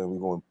roster, and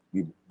we're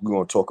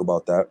going to talk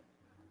about that,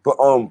 but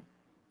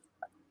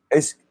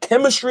it's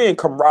chemistry and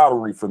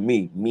camaraderie for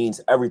me means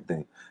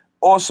everything.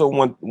 Also,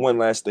 one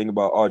last thing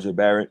about RJ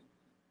Barrett.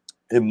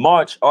 In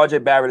March,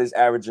 RJ Barrett is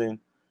averaging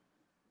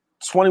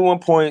 21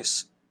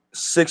 points.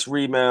 6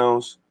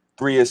 rebounds,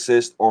 3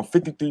 assists on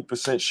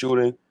 53%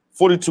 shooting,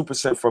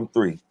 42% from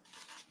 3.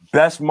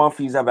 Best month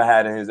he's ever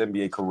had in his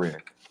NBA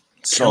career.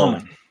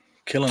 Killing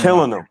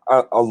him.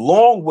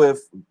 Along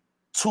with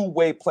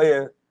two-way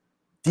player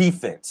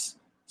defense.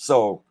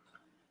 So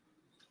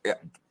yeah,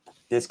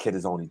 this kid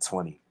is only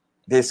 20.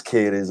 This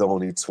kid is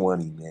only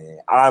 20, man.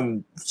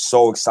 I'm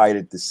so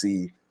excited to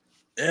see.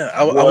 Yeah,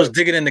 I was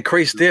digging in the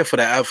crates there for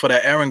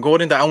that Aaron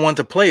Gordon that I wanted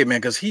to play it,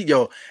 man, because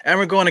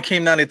Aaron Gordon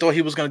came down. They thought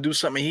he was gonna do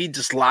something. He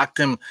just locked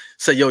him.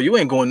 Said, "Yo, you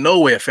ain't going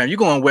nowhere, fam. You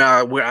going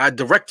where I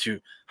direct you.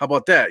 How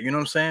about that? You know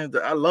what I'm saying?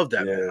 I love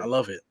that, man. I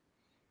love it."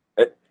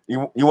 You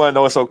want to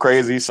know what's so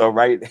crazy? So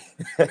right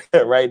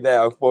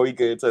now, before we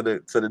get into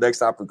the next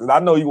topic, because I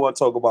know you want to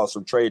talk about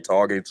some trade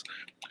targets.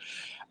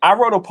 I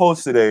wrote a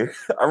post today.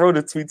 I wrote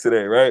a tweet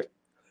today, right?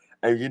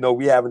 And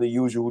we having the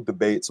usual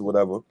debates or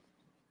whatever.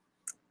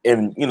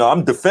 And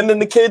I'm defending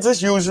the kids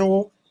as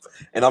usual.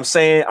 And I'm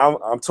saying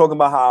I'm talking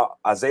about how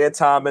Isaiah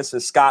Thomas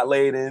and Scott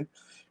Layden,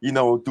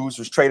 dudes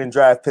was trading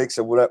draft picks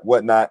and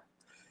whatnot.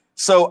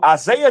 So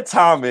Isaiah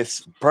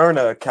Thomas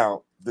burner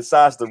account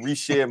decides to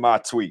reshare my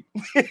tweet.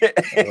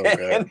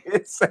 And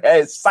it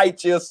says,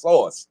 cite your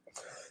source.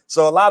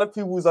 So a lot of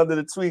people who's under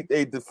the tweet,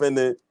 they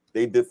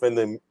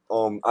defending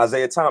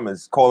Isaiah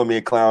Thomas, calling me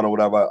a clown or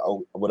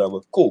whatever.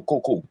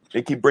 Cool.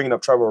 They keep bringing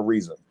up Trevor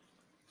Ariza.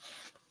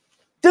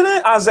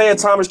 Didn't Isaiah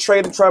Thomas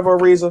trade Trevor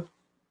Ariza?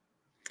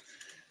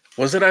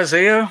 Was it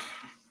Isaiah?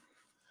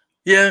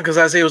 Yeah, because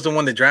Isaiah was the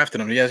one that drafted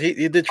him. Yeah,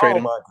 he did trade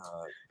him. Oh my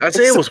God.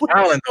 Isaiah was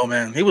wilding though,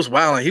 man. He was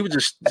wilding. He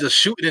was just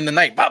shooting in the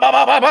night. Bah, bah,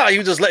 bah, bah, bah. He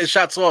was just letting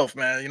shots off,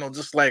 man.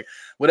 Just like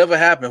whatever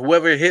happened,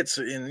 whoever hits,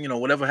 and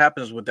whatever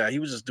happens with that, he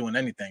was just doing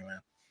anything, man.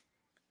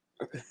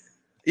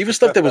 Even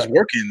stuff that was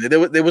working.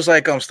 There was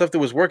like stuff that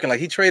was working.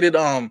 Like he traded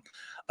what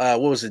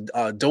was it?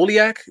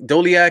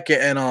 Doliak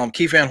and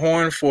Keith Van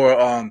Horn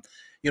for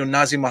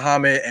Nazir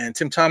Muhammad and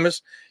Tim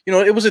Thomas.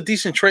 It was a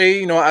decent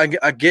trade.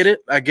 I get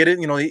it.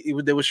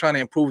 They was trying to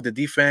improve the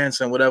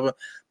defense and whatever.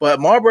 But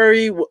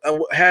Marbury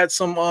had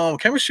some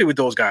chemistry with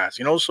those guys.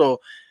 So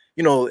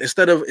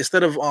instead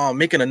of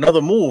making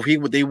another move, he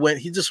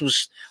just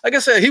was, like I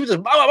said, he was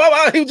just blah, blah, blah,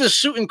 blah. He was just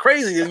shooting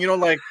crazy,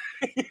 and like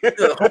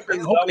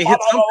hoping he hit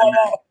something.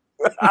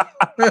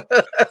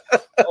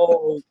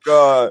 Oh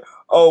God!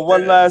 Oh,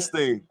 one last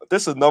thing.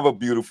 This is another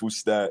beautiful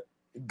stat.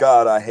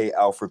 God, I hate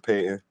Alfred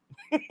Payton.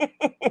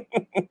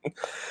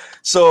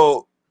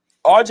 So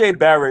RJ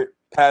Barrett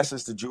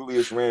passes to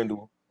Julius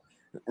Randle.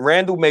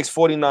 Randle makes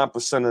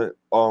 49%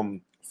 of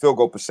field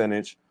goal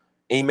percentage.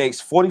 And he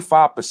makes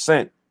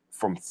 45%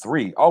 from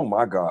three. Oh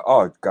my God.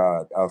 Oh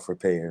God, Alfred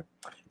Payton.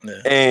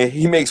 Yeah. And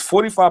he makes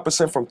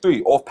 45% from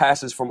three off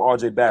passes from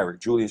RJ Barrett,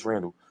 Julius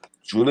Randle.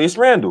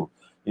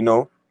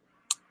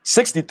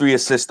 63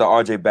 assists to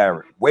RJ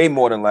Barrett, way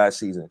more than last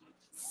season.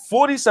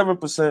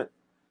 47%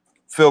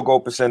 field goal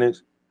percentage,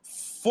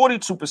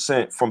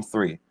 42% from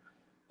three.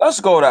 Let's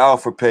go to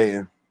Alfred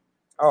Payton.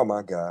 Oh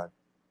my God.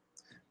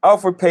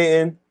 Alfred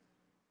Payton,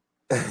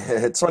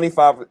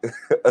 25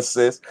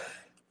 assists.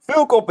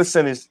 Field goal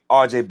percentage,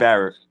 RJ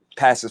Barrett,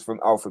 passes from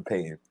Alfred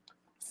Payton.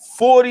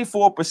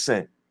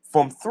 44%.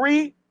 From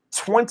three,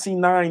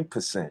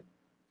 29%.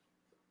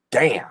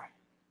 Damn.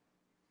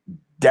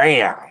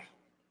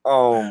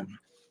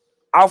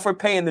 Alfred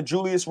Payton to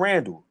Julius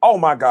Randle. Oh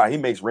my God, he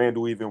makes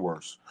Randle even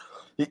worse.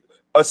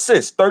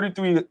 Assists,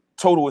 33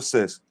 total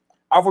assists.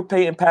 Alfred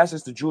Payton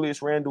passes to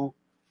Julius Randle,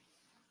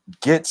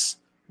 gets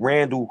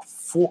Randle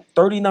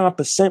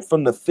 39%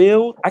 from the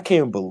field. I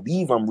can't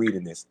believe I'm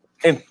reading this.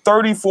 And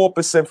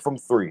 34% from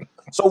three.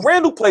 So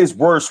Randle plays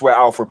worse with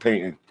Alfred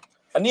Payton.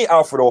 I need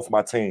Alfred off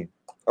my team.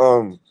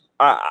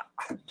 I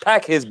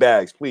pack his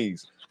bags,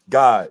 please.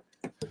 God.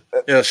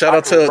 Yeah, shout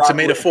out to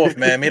May the 4th,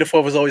 man. May the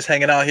 4th is always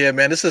hanging out here,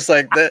 man. This is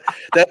like that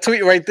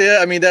tweet right there.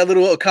 I mean, that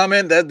little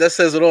comment that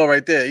says it all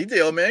right there. He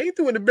doing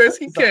the best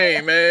he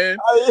can, man.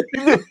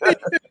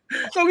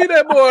 Don't leave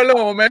that boy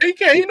alone, man. He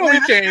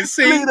can't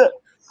see.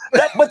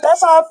 But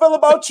that's how I feel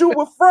about you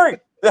with Frank.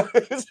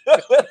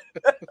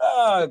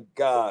 Oh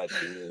God,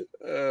 dude.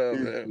 Oh,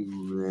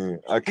 man.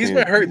 He's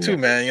been hurt too,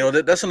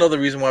 man. That's another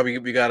reason why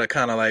we gotta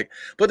kind of like.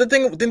 But the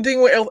thing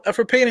with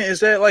Alfred Payton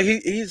is that like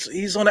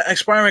he's on an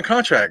expiring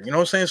contract. You know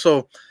what I'm saying?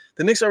 So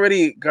the Knicks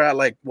already got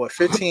like what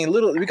 15.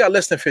 We got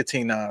less than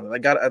 15 now. I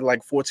got at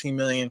like 14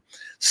 million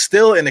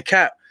still in the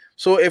cap.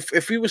 So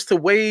if we was to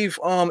waive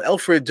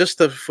Alfred just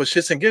for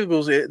shits and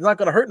giggles, it's not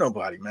gonna hurt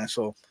nobody, man.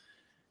 So.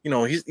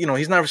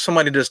 He's not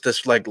somebody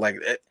that's like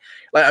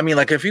I mean,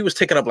 like if he was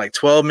taking up like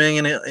 12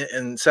 million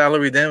in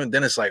salary, then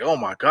it's like, oh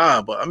my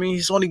God. But I mean,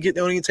 he's only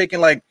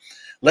taking like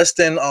less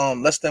than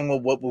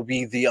what would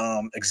be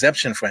the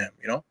exemption for him,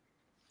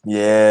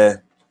 Yeah.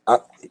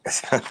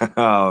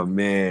 Oh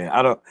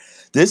man,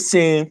 this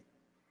team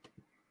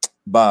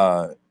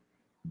by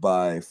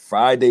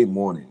Friday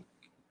morning,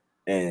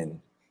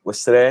 and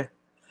what's today?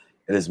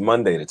 It is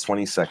Monday, the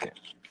 22nd.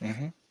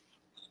 Mm-hmm.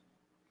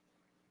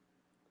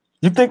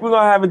 You think we're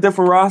gonna have a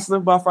different roster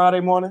by Friday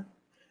morning?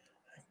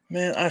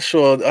 Man, I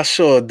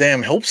sure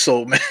damn hope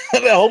so, man.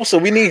 I hope so.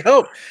 We need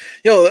help.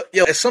 Yo,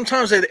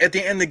 sometimes at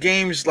the end of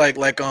games, like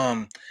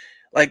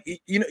anybody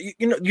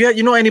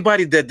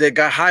that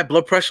got high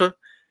blood pressure,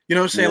 You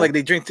know what I'm saying? Yeah. Like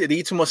they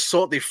eat too much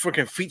salt, their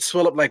freaking feet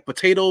swell up like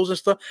potatoes and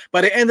stuff. By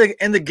the end of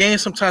the game,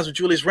 sometimes with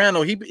Julius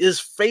Randle, his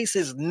face,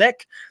 his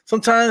neck,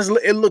 sometimes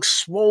it looks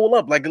swole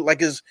up, like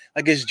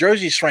his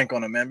jersey shrank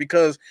on him, man,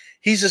 because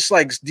he's just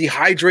like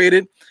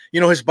dehydrated. You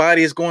know, his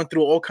body is going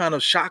through all kind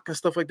of shock and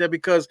stuff like that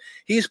because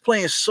he's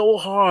playing so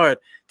hard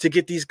to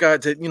get these guys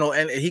to, you know,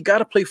 and he got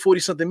to play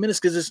 40-something minutes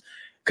because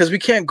we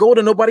can't go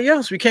to nobody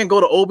else. We can't go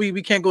to Obi.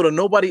 We can't go to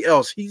nobody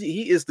else.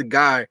 He is the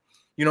guy.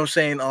 You know what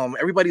I'm saying?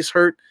 Everybody's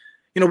hurt.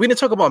 You know, we didn't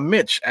talk about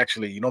Mitch,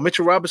 actually. You know,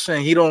 Mitchell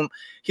Robinson, he don't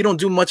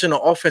do much in the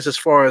offense as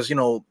far as, you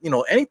know,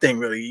 anything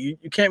really.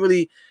 You can't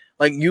really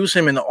like use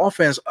him in the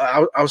offense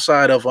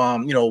outside of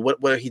you know,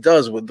 what he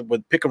does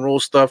with pick and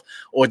roll stuff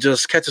or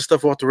just catching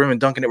stuff off the rim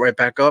and dunking it right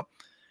back up.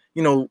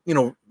 You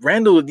know,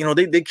 Randall, you know,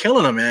 they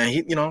killing him, man.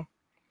 He, you know,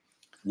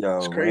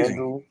 it's crazy.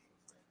 Randall.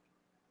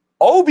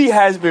 Obi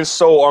has been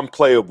so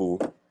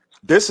unplayable.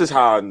 This is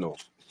how I know.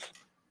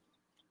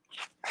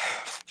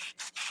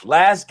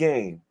 Last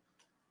game,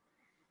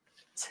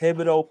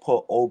 Thibodeau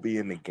put Obi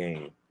in the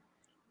game.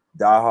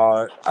 Die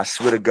hard. I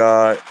swear to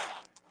God,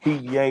 he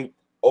yanked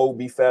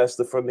Obi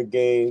faster from the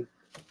game,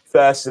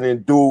 faster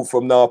than dude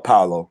from the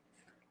Apollo.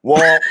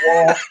 Wah.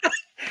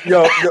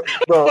 Yo,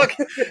 bro.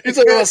 You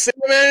talking about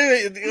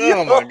Cinnamon?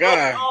 Oh my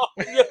God.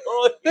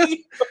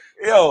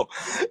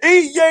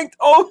 He yanked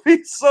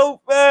Obi so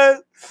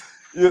fast.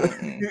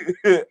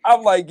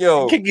 I'm like,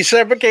 yo. Kiki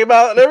Shepard came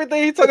out and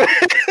everything. He took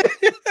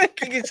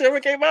Kiki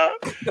Shepard came out.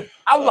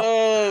 I'm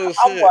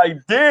like,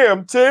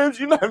 damn, Tibbs,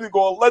 you're not even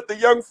gonna let the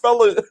young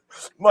fella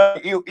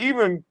like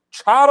even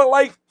try to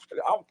like.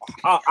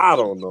 I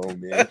don't know,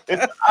 man.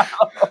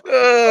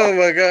 Oh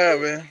my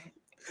God, man.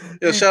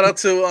 Yo, shout out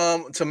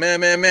to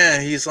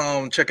man. He's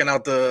checking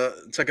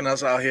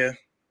us out here.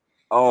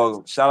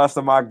 Oh, shout out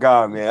to my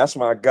guy, man. That's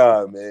my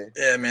guy, man.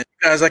 Yeah, man.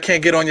 You guys, I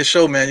can't get on your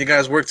show, man. You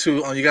guys work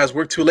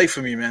too late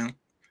for me, man.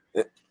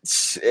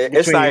 It's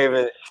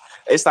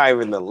not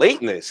even the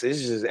lateness.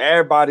 It's just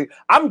everybody.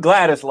 I'm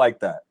glad it's like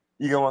that.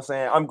 You know what I'm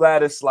saying? I'm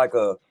glad it's like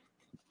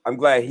I'm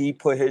glad he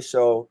put his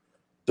show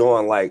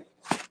doing like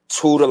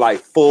 2 to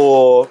like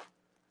 4.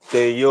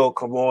 Then you'll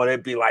come on,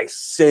 it'd be like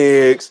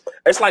 6.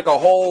 It's like a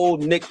whole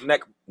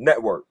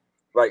network.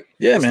 Like,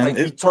 yeah, man. Like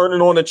you turn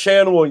it on the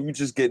channel and you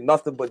just get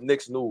nothing but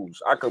Knicks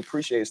news. I can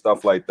appreciate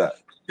stuff like that.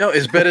 Yo,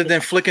 it's better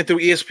than flicking through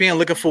ESPN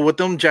looking for what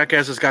them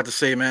jackasses got to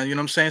say, man. You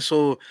know what I'm saying?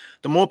 So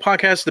the more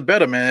podcasts, the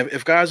better, man.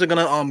 If guys are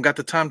gonna got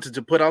the time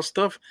to put out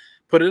stuff,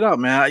 put it out,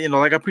 man. You know,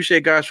 like I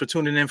appreciate guys for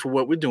tuning in for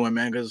what we're doing,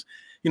 man. Because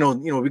you know,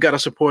 we got our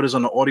supporters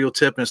on the audio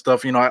tip and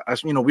stuff. You know,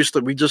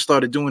 we just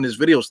started doing this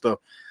video stuff.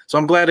 So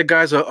I'm glad the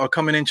guys are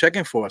coming in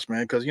checking for us,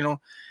 man. Because you know,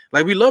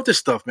 like we love this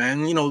stuff,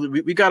 man. You know,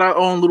 we got our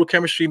own little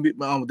chemistry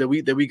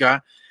that we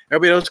got.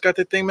 Everybody else got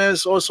their thing, man.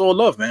 It's all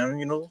love, man.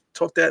 You know,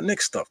 talk that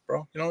Knicks stuff,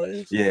 bro. You know,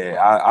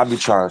 I be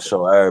trying to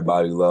show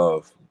everybody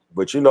love.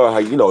 But you know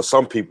how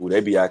some people they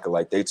be acting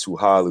like they too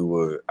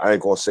Hollywood. I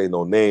ain't gonna say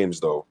no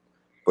names though.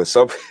 But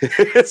some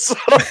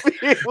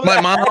people my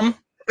mom.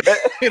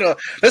 You know,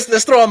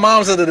 let's throw our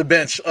moms under the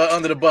bench,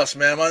 under the bus,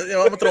 man. I'm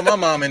gonna throw my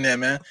mom in there,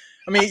 man.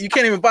 I mean, you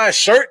can't even buy a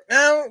shirt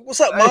now. What's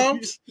up,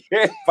 moms? You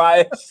can't buy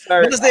a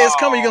shirt. Mother's Day is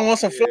coming. You're gonna want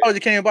some flowers.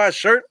 You can't even buy a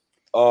shirt.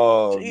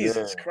 Oh,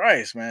 Jesus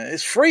Christ, man!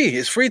 It's free.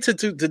 It's free to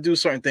do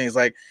certain things,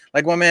 like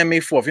my man May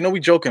 4th. You know, we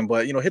joking,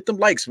 but you know, hit them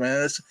likes,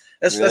 man.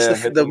 That's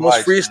the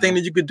most freest thing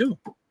that you could do.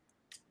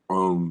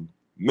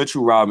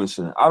 Mitchell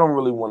Robinson. I don't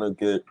really want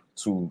to get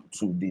too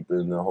deep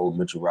in the whole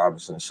Mitchell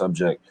Robinson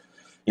subject.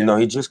 You know,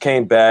 he just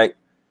came back.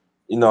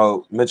 You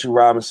know, Mitchell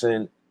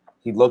Robinson,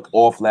 he looked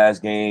off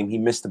last game. He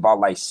missed about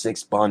like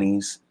 6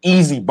 bunnies,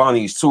 easy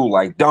bunnies too,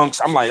 like dunks.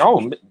 I'm like,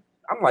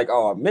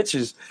 oh, Mitch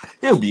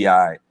he'll be all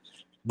right.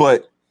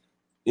 But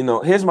you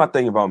know, here's my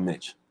thing about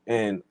Mitch,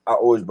 and I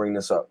always bring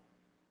this up.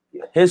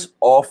 His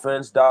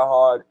offense, Die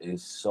Hard,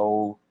 is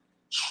so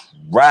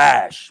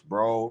trash,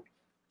 bro.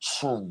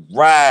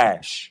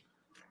 Trash.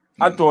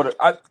 I thought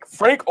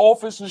Frank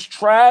offense is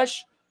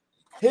trash.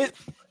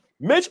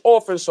 Mitch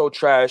offense so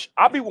trash.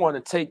 I be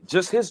wanting to take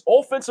just his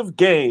offensive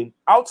game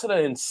out to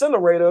the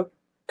incinerator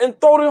and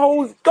throw the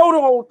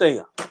whole thing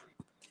out.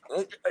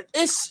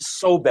 It's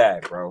so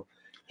bad, bro.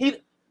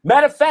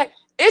 Matter of fact,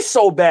 it's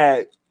so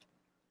bad.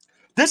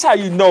 This how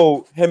you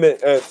know him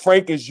and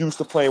Frank is used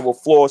to playing with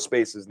floor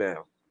spaces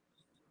now.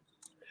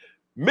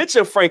 Mitch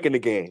and Frank in the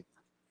game.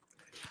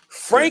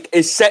 Frank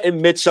is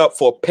setting Mitch up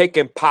for pick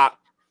and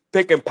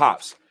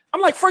pops.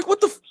 I'm like, Frank,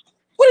 what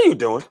are you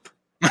doing?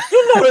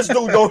 You know this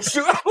dude don't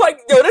shoot. I'm like,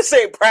 yo, this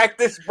ain't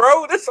practice,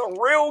 bro. This a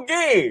real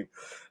game.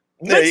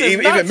 Mitch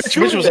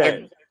was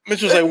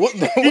like, what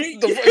am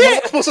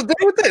I supposed to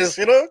do with this?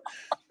 You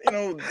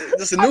know,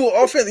 this is a new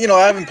offense. You know,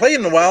 I haven't played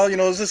in a while. You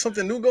know, is there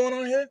something new going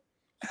on here?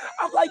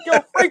 I'm like, yo,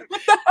 Frank,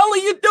 what the hell are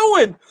you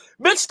doing?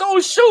 Mitch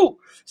don't shoot.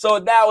 So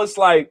now it's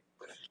like,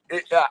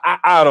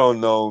 I don't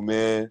know,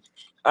 man.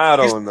 I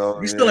don't know.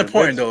 He's still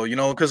important though, you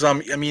know, because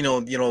you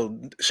know,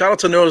 shout out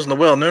to Nerds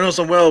Noel.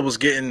 Nerds Noel was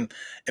getting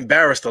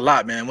embarrassed a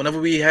lot, man. Whenever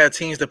we had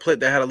teams that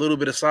had a little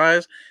bit of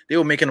size, they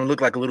were making him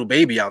look like a little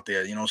baby out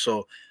there, you know.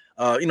 So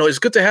It's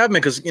good to have him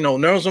because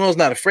Nerlens Noel's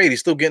not afraid. He's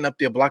still getting up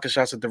there, blocking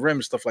shots at the rim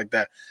and stuff like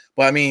that.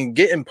 But I mean,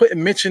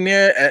 putting Mitch in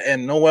there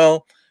and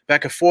Noel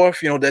back and forth,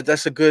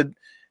 that's a good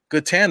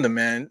tandem,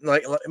 man.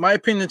 Like in my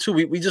opinion too,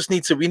 we just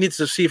need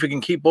to see if we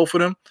can keep both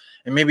of them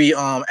and maybe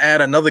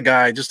add another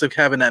guy just to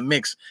have in that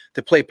mix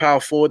to play power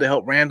forward to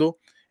help Randall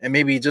and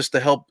maybe just to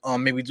help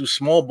maybe do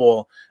small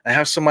ball and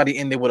have somebody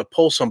in there with a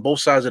pulse on both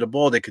sides of the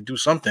ball that could do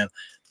something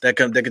that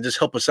could just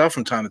help us out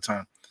from time to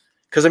time.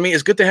 Because I mean,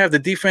 it's good to have the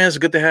defense, it's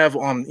good to have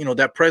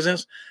that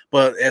presence,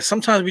 but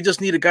sometimes we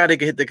just need a guy that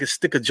can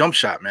stick a jump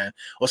shot, man,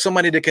 or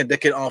somebody that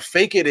can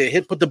fake it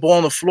and put the ball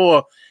on the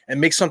floor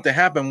and make something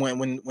happen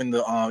when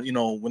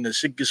the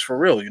shit gets for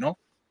real,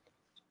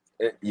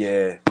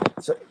 Yeah,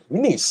 so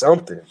we need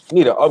something. We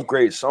need an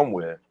upgrade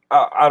somewhere.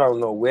 I don't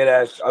know where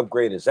that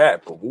upgrade is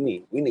at, but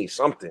we need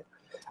something.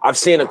 I've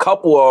seen a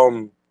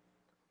couple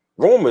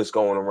rumors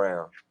going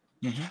around.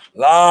 Mm-hmm.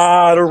 A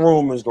lot of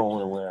rumors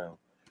going around.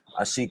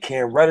 I see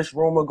Cam Reddish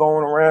rumor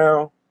going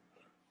around.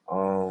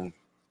 I'm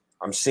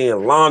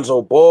seeing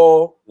Lonzo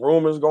Ball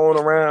rumors going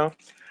around.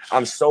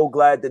 I'm so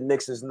glad the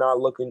Knicks is not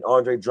looking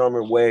Andre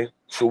Drummond way,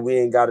 so we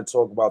ain't got to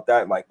talk about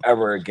that like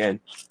ever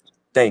again.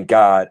 Thank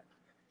God.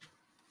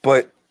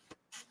 But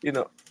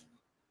I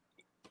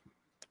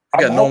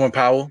got Norman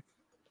Powell.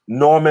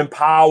 Norman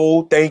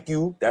Powell, thank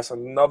you. That's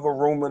another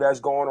rumor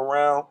that's going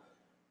around.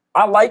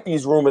 I like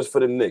these rumors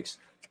for the Knicks,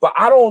 but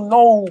I don't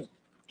know.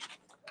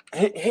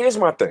 Here's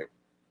my thing.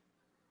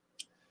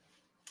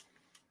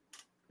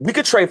 We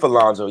could trade for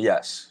Lonzo,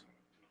 yes.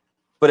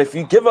 But if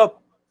you give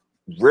up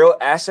real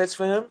assets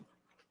for him,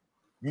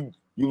 you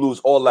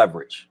lose all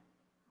leverage.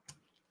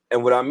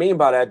 And what I mean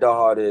by that,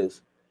 dog,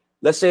 is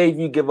let's say if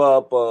you give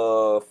up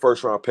a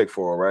first-round pick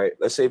for him, right?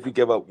 Let's say if you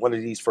give up one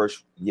of these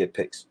first-year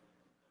picks.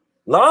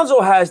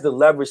 Lonzo has the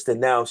leverage to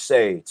now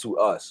say to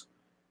us,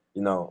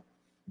 you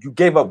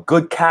gave up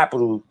good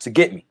capital to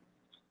get me.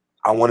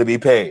 I want to be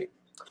paid.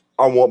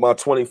 I want my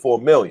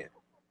 $24 million,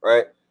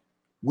 right?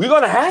 We're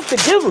going to have to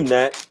give him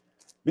that.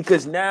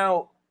 Because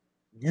now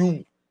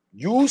you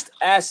used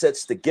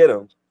assets to get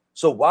him.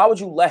 So why would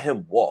you let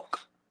him walk?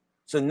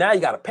 So now you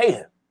got to pay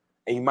him.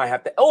 And you might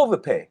have to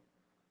overpay.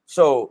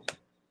 So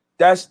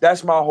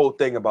that's my whole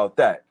thing about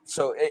that.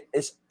 So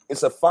it's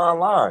a fine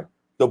line.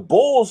 The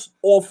Bulls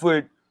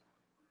offered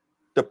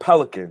the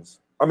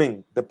Pelicans. I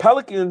mean, the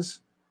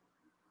Bulls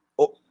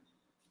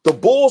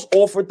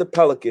offered the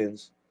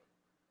Pelicans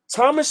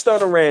Thomas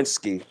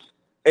Stoudemire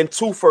and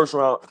two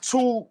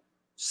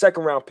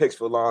second-round picks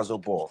for Lonzo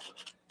Ball.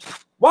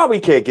 Why we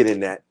can't get in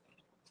that?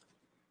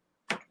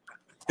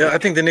 Yeah, I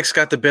think the Knicks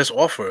got the best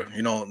offer.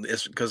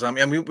 It's because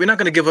we're not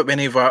going to give up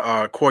any of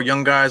our core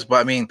young guys,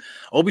 but I mean,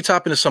 Obi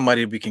Toppin is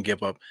somebody we can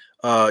give up.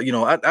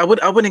 I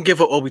wouldn't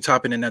give up Obi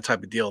Toppin in that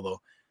type of deal though.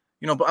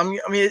 But I mean,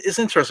 it's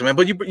interesting, man.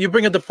 But you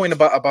bring up the point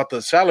about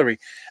the salary.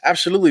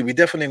 Absolutely, we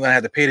definitely gonna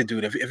have to pay the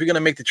dude. If you're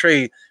gonna make the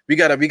trade, we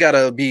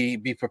gotta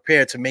be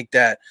prepared to make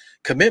that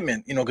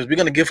commitment. Because we're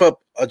gonna give up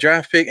a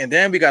draft pick and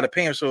then we gotta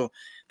pay him. So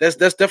that's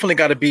definitely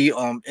got to be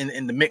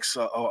in the mix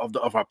of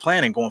our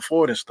planning going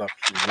forward and stuff.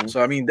 Mm-hmm.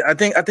 So I mean, I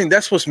think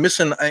that's what's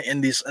missing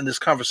in this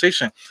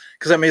conversation.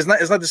 Because I mean,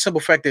 it's not the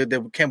simple fact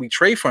that can we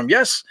trade for him?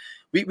 Yes.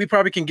 We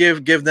probably can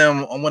give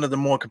them one of the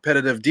more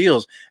competitive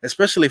deals,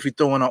 especially if we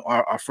throw in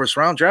our first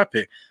round draft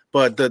pick.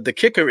 But the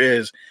kicker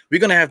is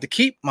we're gonna have to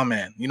keep my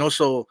man.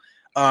 So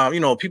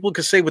people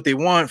can say what they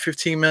want,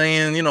 $15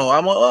 million.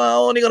 I'm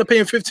only gonna pay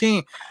him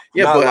 15.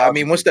 Yeah, Not but allowed I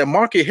mean, once that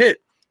market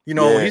hit,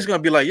 he's gonna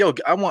be like, yo,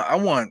 I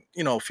want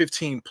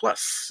 15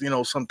 plus,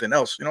 something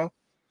else. You're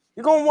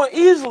gonna want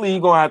easily.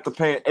 You're gonna have to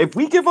pay. If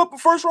we give up a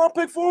first round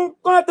pick for him, you're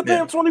gonna have to pay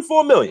him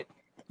 $24 million.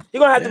 You're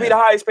gonna have to be the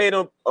highest paid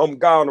guy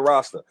on the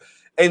roster.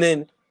 And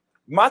then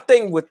my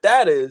thing with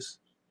that is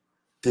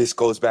this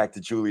goes back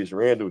to Julius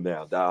Randle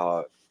now,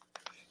 dog.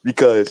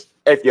 Because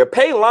if you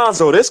pay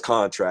Lonzo this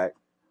contract,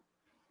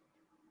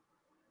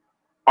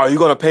 are you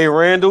going to pay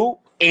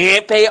Randle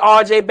and pay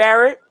RJ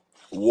Barrett?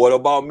 What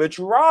about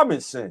Mitchell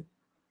Robinson?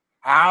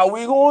 How are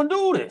we going to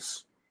do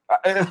this?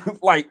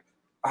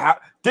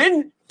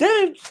 Then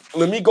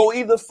let me go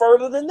even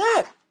further than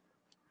that.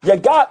 You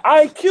got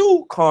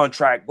IQ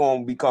contract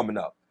going to be coming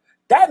up.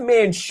 That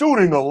man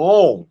shooting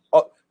alone,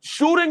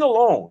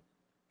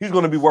 he's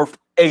going to be worth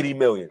 $80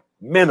 million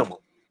minimum.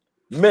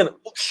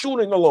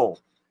 Shooting alone.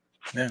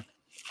 Yeah.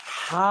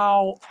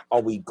 How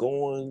are we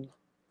going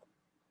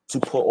to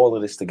put all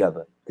of this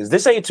together? Because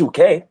this ain't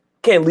 2K.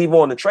 Can't leave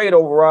on the trade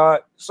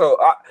override. So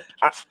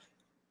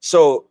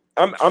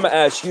I'm gonna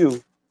ask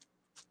you,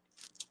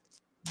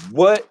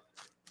 what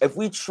if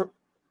we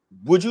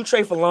would you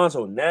trade for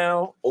Lonzo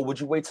now, or would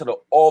you wait till the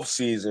off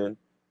season?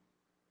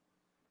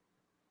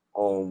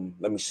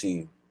 Let me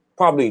see.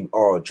 Probably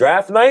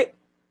draft night,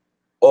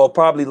 or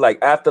probably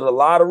like after the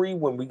lottery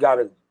when we got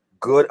a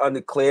good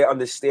clear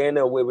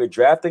understanding of where we're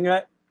drafting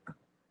at.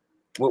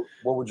 What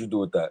would you do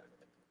with that?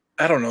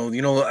 I don't know.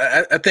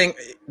 I think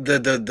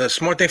the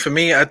smart thing for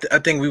me, I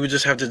think we would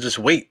just have to just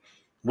wait.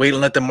 wait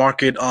and let the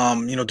market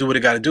do what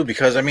it got to do,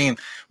 because I mean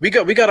we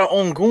got our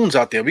own goons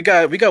out there. We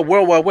got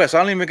World Wide West.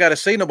 I don't even got to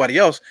say nobody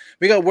else.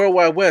 We got World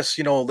Wide West.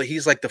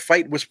 He's like the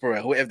fight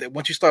whisperer.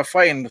 Once you start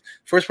fighting,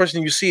 first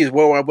person you see is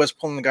World Wide West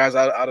pulling the guys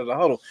out of the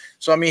huddle.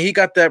 So I mean he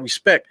got that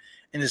respect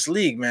in this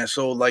league, man.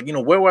 So like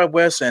World Wide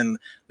West and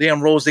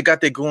Liam Rose, they got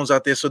their goons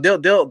out there. So they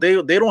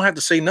don't have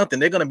to say nothing.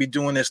 They're gonna be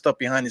doing their stuff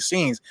behind the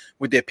scenes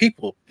with their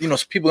people. So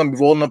people gonna be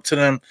rolling up to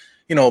them,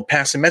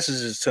 passing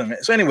messages to them.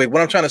 So anyway,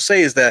 what I'm trying to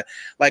say is that,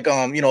 like,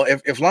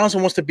 if Lonzo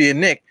wants to be a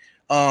Knick,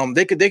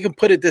 they could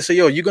put it. They say,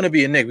 yo, you're gonna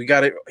be a Knick. We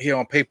got it here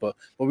on paper,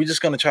 but we're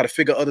just gonna try to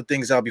figure other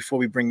things out before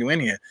we bring you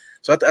in here.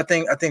 So I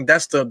think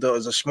that's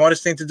the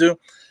smartest thing to do.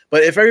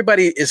 But if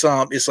everybody is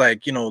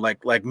like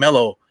like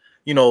Melo,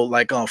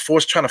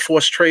 trying to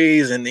force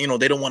trades, and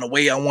they don't want to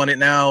wait, I want it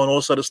now, and all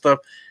this other stuff,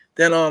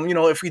 then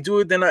if we do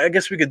it, then I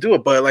guess we could do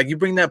it. But like you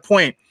bring that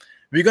point,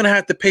 we're gonna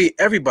have to pay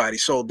everybody.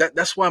 So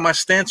that's why my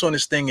stance on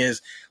this thing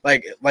is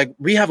like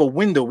we have a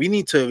window. We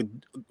need to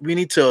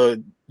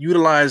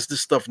utilize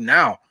this stuff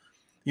now.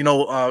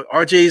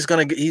 RJ is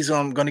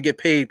gonna get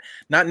paid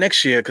not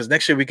next year, because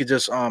next year we could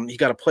just he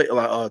got to play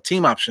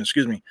team option.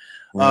 Excuse me.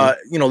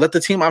 Mm-hmm. Let the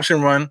team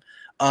option run.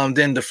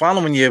 Then the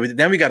following year,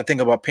 then we got to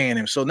think about paying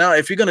him. So now,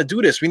 if you're gonna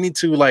do this, we need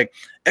to like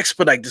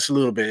expedite this a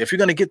little bit. If you're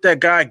gonna get that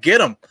guy, get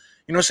him.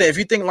 You know what I'm saying? If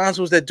you think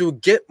Lonzo's that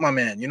dude, get my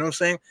man. You know what I'm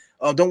saying?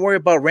 Don't worry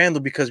about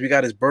Randall, because we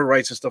got his bird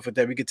rights and stuff like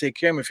that. We could take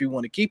care of him if you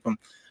want to keep him.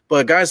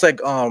 But guys like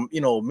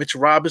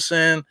Mitchell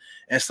Robinson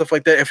and stuff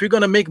like that, if you're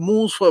gonna make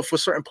moves for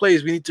certain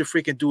plays, we need to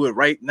freaking do it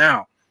right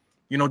now.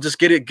 Just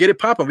get it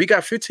popping. We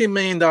got $15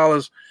 million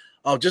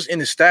just in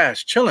the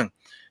stash, chilling.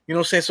 You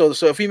know what I'm saying?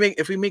 So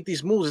if we make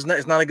these moves,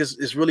 it's not like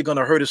it's really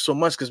gonna hurt us so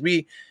much, because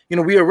we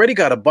already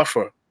got a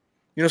buffer.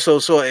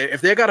 So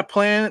if they got a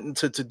plan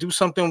to do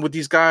something with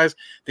these guys,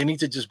 they need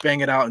to just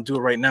bang it out and do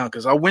it right now,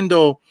 because our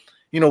window,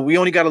 we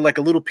only got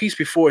a little piece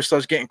before it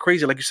starts getting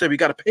crazy. Like you said, we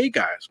got to pay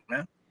guys,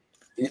 man.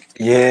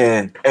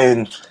 Yeah,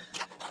 and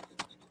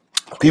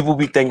people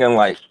be thinking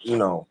like,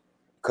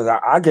 because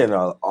I get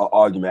an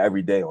argument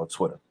every day on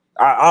Twitter.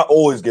 I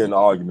always get in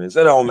arguments.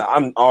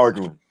 I'm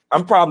arguing.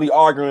 I'm probably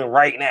arguing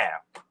right now.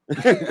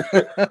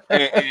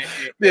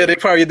 Yeah, they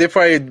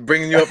probably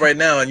bringing you up right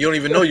now, and you don't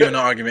even know you're in an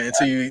argument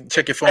until you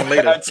check your phone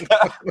later.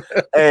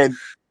 And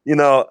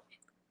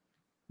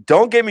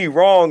don't get me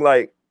wrong,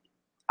 like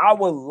I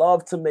would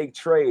love to make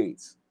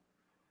trades.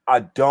 I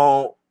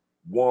don't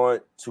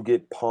want to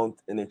get punked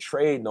in a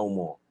trade no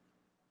more,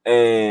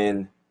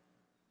 and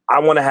I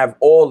want to have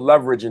all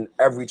leverage in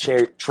every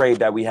trade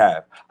that we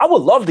have. I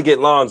would love to get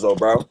Lonzo,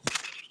 bro,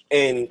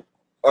 and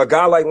a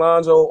guy like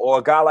Lonzo, or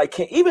a guy like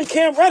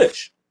Cam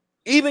Reddish.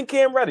 Even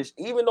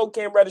though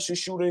Cam Reddish is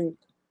shooting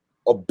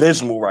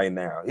abysmal right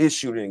now. His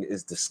shooting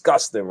is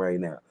disgusting right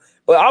now.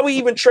 But I would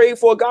even trade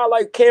for a guy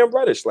like Cam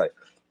Reddish. Like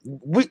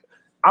we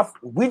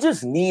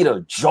just need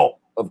a jolt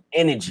of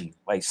energy,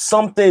 like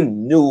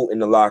something new in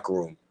the locker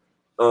room.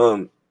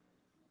 I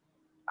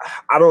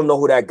don't know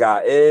who that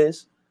guy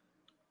is.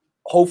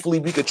 Hopefully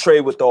we could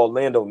trade with the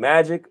Orlando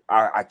Magic.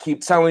 I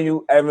keep telling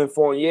you, Evan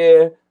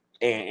Fournier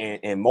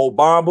and Mo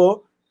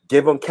Bamba,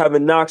 give them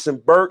Kevin Knox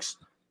and Burks.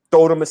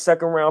 Throw them a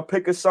second round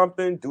pick or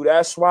something. Do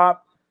that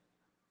swap.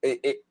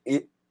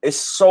 It's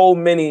so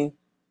many.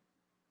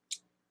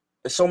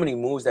 There's so many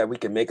moves that we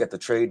can make at the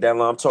trade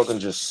deadline. I'm talking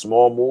just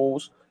small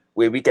moves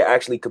where we can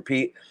actually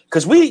compete.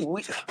 Because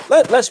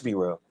let's be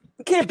real.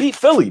 We can't beat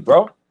Philly,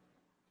 bro.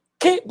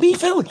 Can't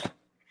beat Philly.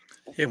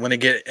 Yeah, when they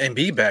get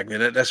Embiid back,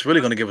 that's really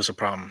going to give us a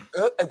problem.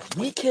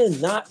 We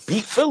cannot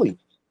beat Philly.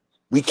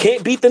 We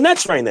can't beat the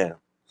Nets right now.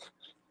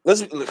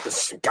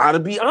 Let's gotta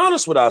be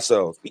honest with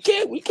ourselves. We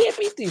can't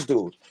beat these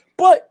dudes.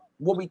 But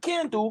what we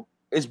can do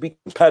is be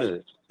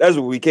competitive. That's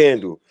what we can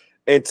do.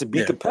 And to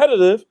be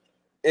competitive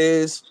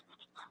is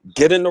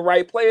getting the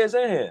right players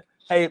in here.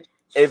 Hey,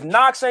 if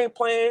Knox ain't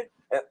playing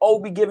and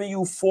Obi giving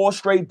you 4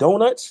 straight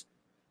donuts,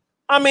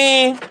 I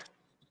mean,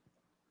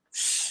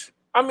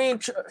 yeah,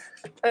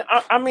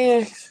 I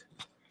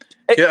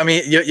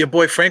mean, your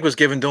boy Frank was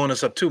giving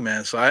donuts up too,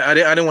 man. So I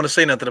didn't want to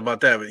say nothing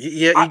about that, but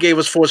he gave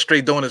us 4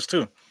 straight donuts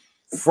too.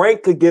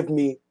 Frank could give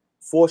me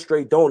 4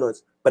 straight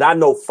donuts, but I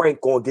know Frank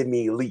gonna give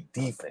me elite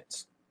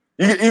defense.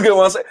 You get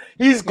what I'm saying?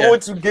 He's going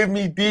to give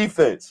me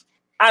defense.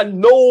 I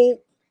know,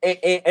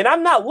 and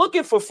I'm not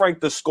looking for Frank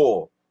to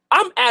score.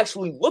 I'm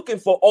actually looking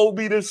for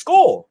Obi to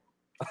score.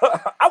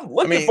 I'm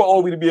looking for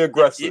Obi to be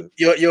aggressive.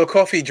 You're a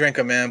coffee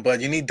drinker, man, but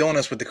you need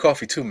donuts with the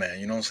coffee too, man.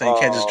 You know what I'm saying? You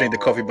can't just drink the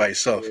coffee by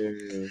yourself.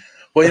 Yeah.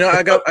 Well,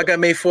 I got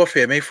May 4th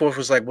here. May 4th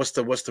was like, what's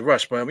the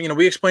rush? But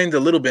we explained a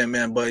little bit,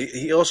 man. But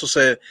he also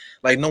said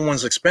like no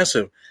one's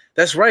expensive.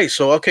 That's right.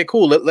 So okay,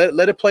 cool.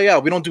 Let it play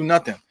out. We don't do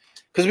nothing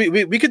because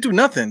we could do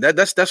nothing.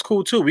 That's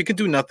cool too. We could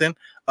do nothing.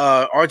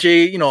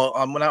 RJ,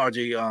 not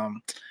RJ.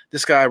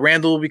 This guy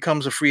Randall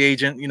becomes a free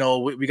agent.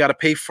 We got to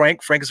pay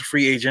Frank. Frank is a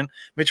free agent.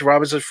 Mitchell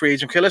Roberts is a free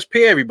agent. Okay, let's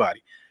pay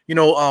everybody.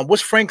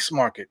 What's Frank's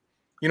market?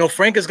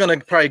 Frank is gonna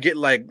probably get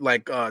like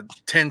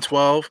 10,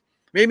 12.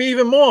 Maybe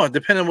even more,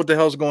 depending on what the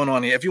hell's going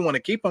on here. If you want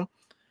to keep him,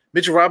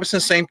 Mitchell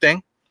Robinson, same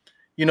thing.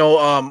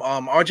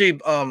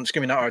 RJ,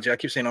 excuse me, not RJ. I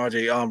keep saying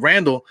RJ.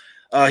 Randall,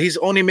 he's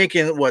only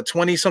making what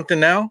 20 something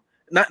now.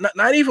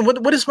 Not even.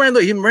 What is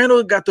Randall?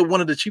 Randall got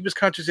one of the cheapest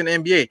contracts in the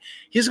NBA.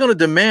 He's going to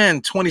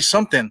demand 20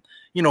 something.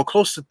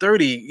 Close to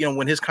 30.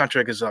 When his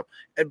contract is up.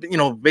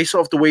 Based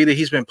off the way that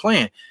he's been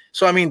playing.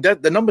 So I mean,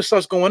 that the number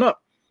starts going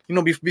up.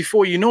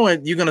 Before you know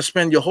it, you're going to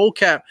spend your whole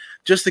cap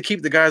just to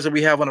keep the guys that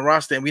we have on the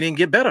roster, and we didn't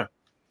get better.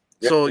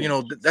 Yep.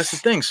 So that's the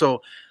thing.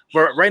 So.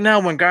 But right now,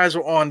 when guys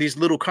are on these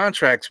little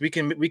contracts, we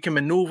can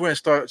maneuver and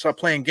start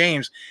playing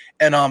games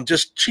and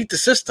just cheat the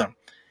system.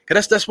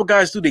 Cause that's what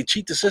guys do. They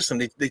cheat the system.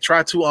 They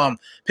try to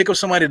pick up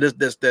somebody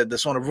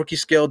that's on a rookie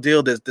scale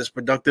deal that's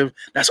productive.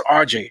 That's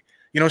RJ.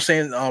 You know what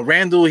I'm saying?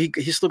 Randall, he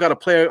still got a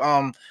player.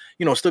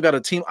 Still got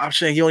a team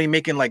option. He only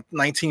making like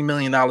 $19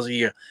 million a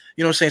year.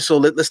 You know what I'm saying? So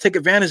let's take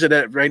advantage of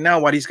that right now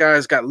while these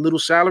guys got little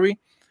salary.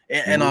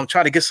 And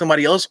try to get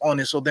somebody else on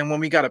it. So then when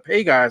we got to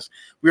pay guys,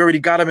 we already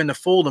got them in the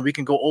fold and we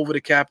can go over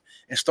the cap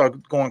and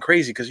start going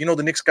crazy. Because,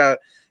 the Knicks got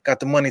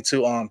the money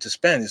to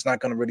spend. It's not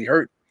going to really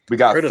hurt. We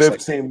got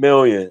 $15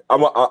 million. I'm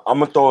going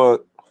to throw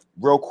it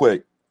real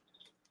quick.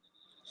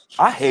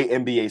 I hate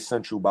NBA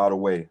Central, by the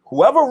way.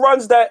 Whoever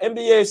runs that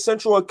NBA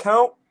Central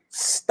account,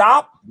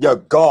 stop your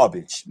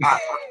garbage.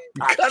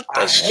 Cut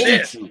the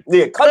shit.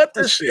 Yeah, cut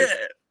the shit.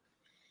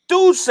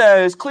 Dude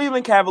says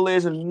Cleveland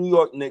Cavaliers and New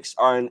York Knicks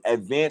are in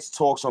advanced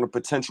talks on a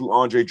potential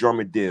Andre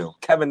Drummond deal.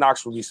 Kevin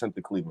Knox will be sent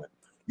to Cleveland.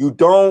 You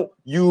don't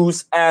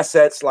use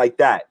assets like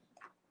that.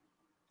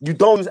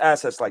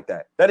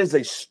 That is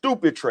a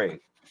stupid trade.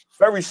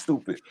 Very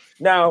stupid.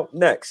 Now,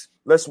 next,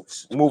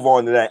 let's move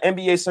on to that.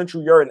 NBA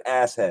Central, you're an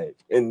asshead,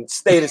 and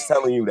State is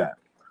telling you that.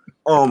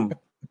 Oh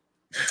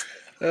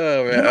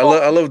man,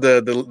 I love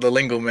the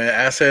lingo,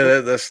 man.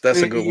 Asshead, that's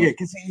a good one. Yeah,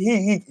 because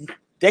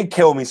they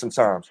kill me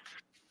sometimes.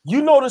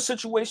 You know the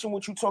situation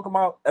what you talking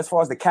about as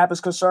far as the cap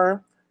is concerned?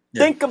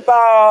 Yeah. Think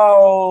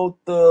about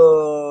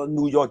the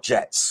New York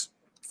Jets,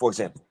 for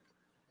example.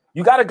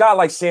 You got a guy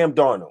like Sam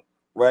Darnold,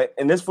 right?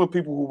 And this for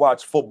people who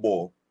watch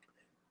football.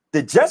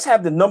 The Jets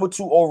have the number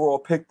 2 overall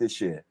pick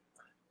this year.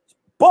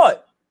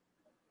 But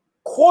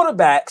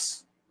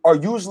quarterbacks are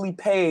usually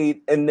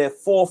paid in their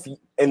fourth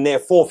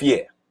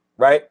year,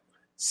 right?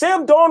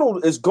 Sam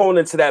Darnold is going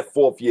into that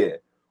 4th year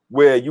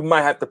where you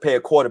might have to pay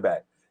a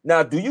quarterback.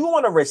 Now, do you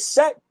want to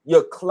reset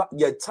your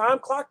time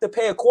clock to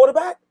pay a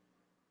quarterback,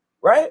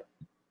 right?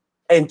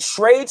 And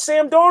trade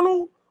Sam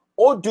Darnold?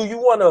 Or do you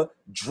want to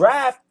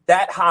draft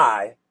that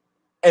high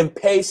and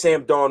pay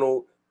Sam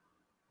Darnold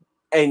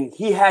and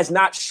he has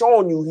not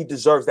shown you he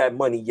deserves that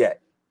money yet?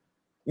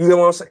 You know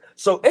what I'm saying?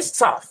 So it's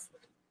tough.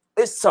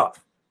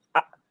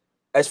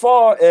 As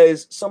far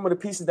as some of the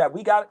pieces that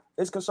we got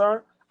is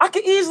concerned, I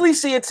can easily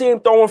see a team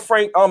throwing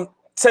Frank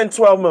 10,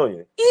 12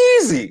 million.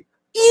 Easy.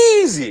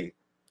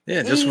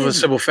 Yeah, just for the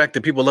simple fact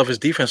that people love his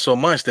defense so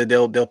much that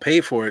they'll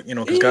pay for it,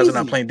 because guys are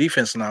not playing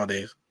defense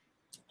nowadays.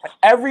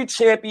 Every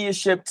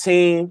championship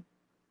team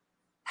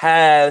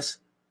has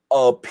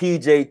a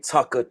PJ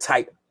Tucker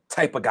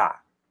type of guy.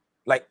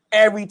 Like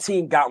every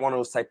team got one of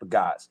those type of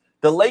guys.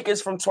 The Lakers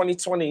from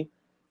 2020,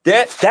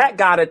 that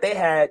guy that they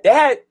had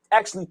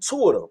actually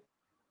 2 of them.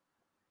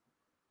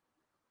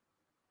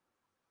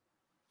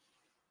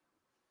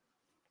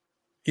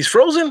 He's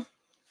frozen?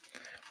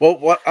 Well,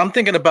 what I'm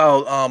thinking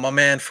about my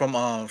man from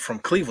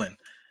Cleveland.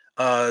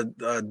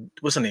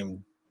 What's his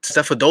name?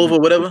 Stefadova,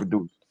 whatever.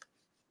 You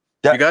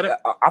got it?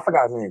 I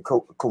forgot his name.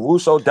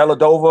 Caruso,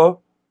 Deladova.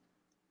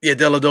 Yeah,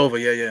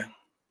 Deladova.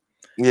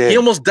 Yeah. He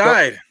almost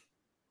died.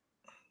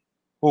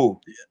 Who?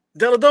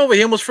 Deladova.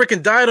 He almost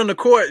freaking died on the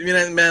court.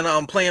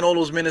 Man, playing all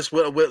those minutes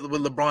with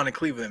LeBron in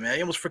Cleveland, man.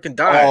 He almost freaking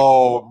died.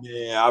 Oh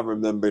man, I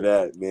remember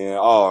that, man.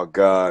 Oh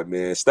God,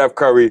 man. Steph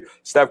Curry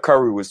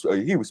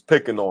was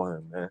picking on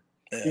him, man.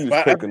 He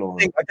was picking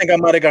on him. I think I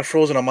might have got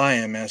frozen on my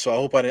end, man. So I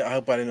hope I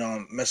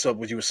didn't mess up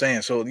what you were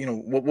saying. So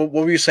what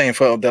were you saying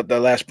for that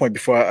last point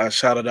before I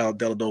shouted out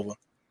Deladova?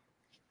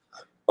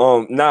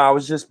 I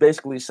was just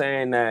basically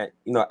saying that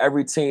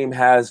every team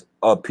has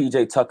a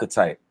PJ Tucker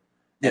type.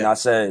 Yeah. And I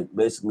said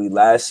basically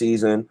last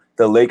season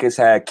the Lakers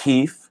had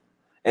Keith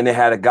and they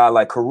had a guy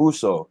like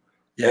Caruso.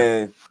 Yeah.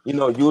 And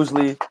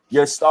usually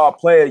your star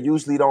player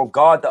usually don't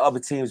guard the other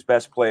team's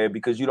best player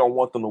because you don't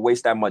want them to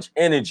waste that much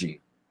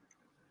energy.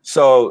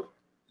 So,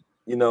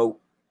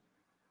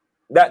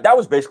 that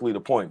was basically the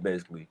point,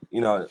 basically.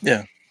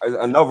 Yeah.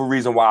 Another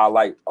reason why I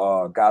like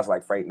guys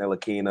like Frank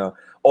Ntilikina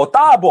or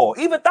Thibault,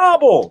 even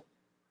Thibault,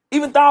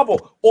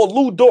 or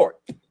Lou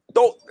Dort.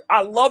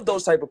 I love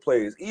those type of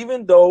players,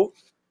 even though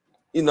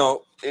they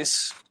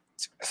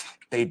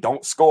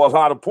don't score a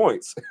lot of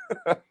points.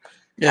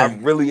 Yeah, I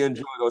really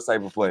enjoy those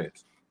type of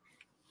players.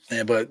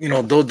 Yeah, but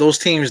those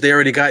teams, they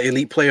already got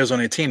elite players on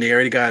their team. They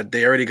already got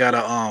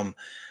a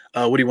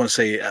what do you want to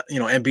say?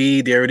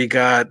 Embiid. They already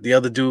got the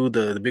other dude,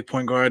 the big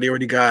point guard. They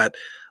already got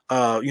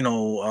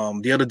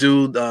the other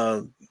dude.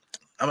 I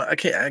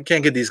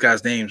can't get these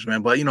guys' names,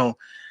 man. But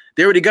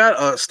they already got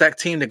a stacked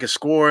team that can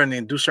score and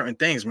then do certain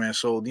things, man.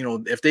 So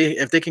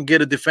if they can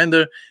get a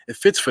defender, it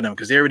fits for them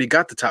because they already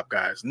got the top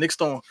guys. Knicks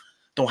don't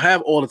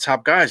have all the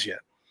top guys yet.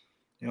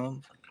 You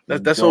know,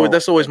 that's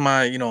always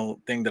my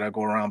thing that I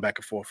go around back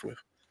and forth with.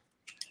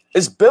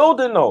 It's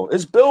building though.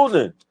 It's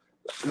building.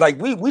 Like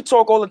we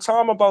talk all the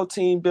time about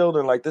team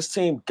building. Like this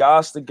team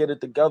got to get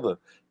it together,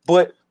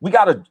 but we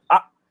gotta.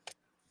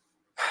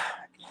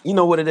 You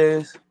know what it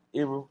is,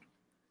 Ebru?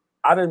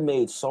 I done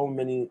made so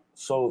many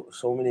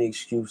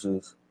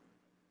excuses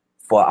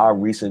for our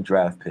recent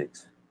draft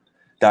picks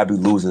that I be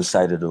losing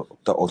sight of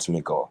the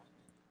ultimate goal.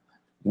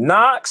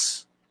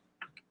 Knox,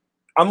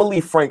 I'm gonna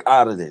leave Frank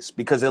out of this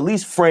because at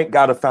least Frank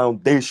got a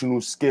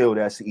foundational skill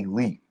that's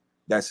elite.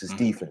 That's his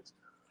defense.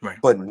 Right.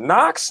 But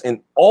Knox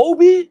and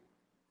Obi,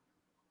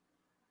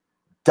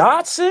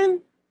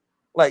 Dotson,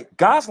 like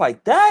guys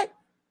like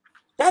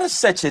that'll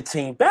set your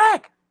team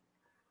back.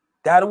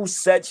 That'll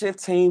set your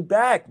team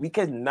back. We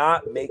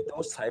cannot make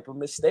those type of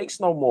mistakes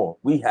no more.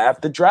 We have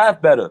to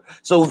draft better.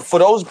 So for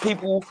those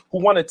people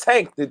who want to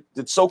tank, the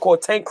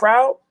so-called tank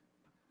crowd,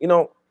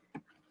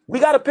 we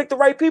got to pick the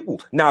right people.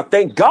 Now,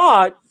 thank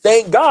God,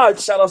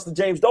 shout outs to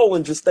James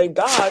Dolan, just thank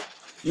God,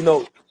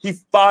 he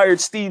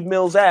fired Steve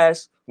Mills'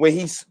 ass when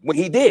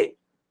he did.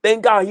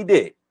 Thank God he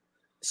did.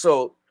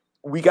 So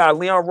we got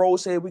Leon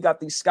Rose here. We got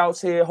these scouts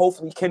here.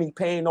 Hopefully Kenny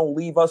Payne don't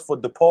leave us for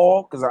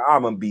DePaul because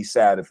I'm going to be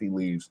sad if he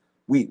leaves.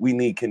 We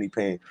need Kenny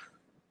Payne.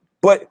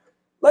 But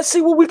let's see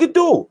what we could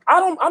do.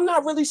 I'm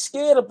not really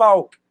scared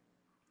about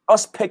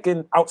us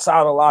picking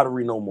outside the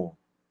lottery no more.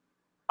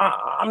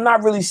 I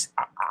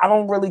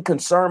don't really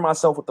concern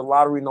myself with the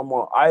lottery no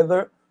more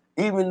either,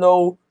 even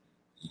though,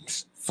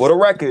 for the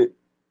record,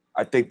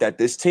 I think that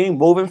this team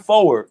moving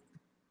forward,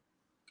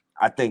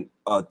 I think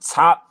a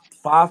top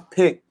 5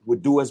 pick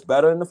would do us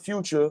better in the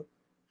future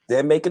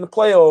than making the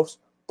playoffs.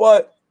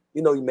 But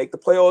you make the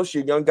playoffs,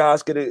 your young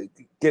guys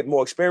get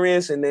more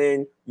experience, and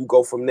then you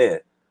go from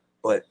there.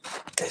 But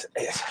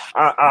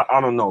I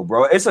don't know,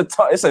 bro. It's a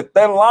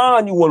thin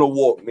line you want to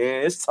walk,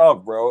 man. It's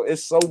tough, bro.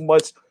 It's so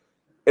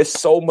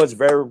much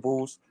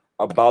variables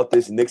about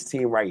this Knicks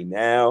team right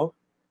now.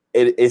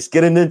 It's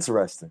getting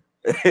interesting.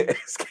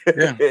 It's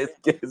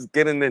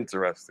getting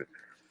interesting.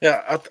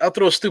 Yeah, I'll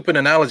throw a stupid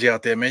analogy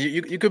out there, man.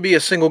 You could be a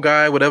single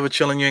guy, whatever,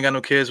 chilling. You ain't got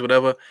no kids,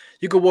 whatever.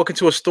 You could walk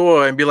into a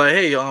store and be like,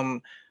 hey,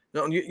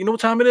 you know what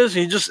time it is?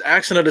 And you're just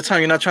asking her the time.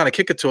 You're not trying to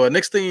kick it to her.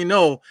 Next thing you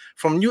know,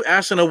 from you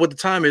asking her what the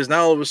time is,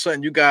 now all of a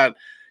sudden you got,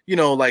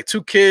 like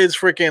 2 kids,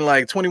 freaking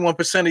like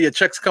 21% of your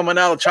checks coming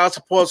out, child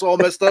support's all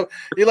messed up.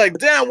 You're like,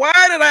 damn, why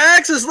did I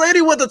ask this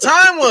lady what the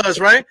time was,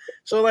 right?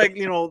 So like,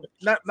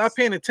 not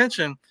paying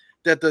attention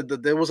that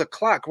there was a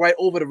clock right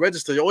over the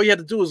register. All you had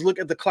to do was look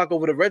at the clock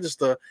over the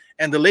register,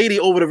 and the lady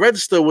over the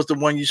register was the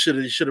one you should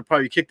have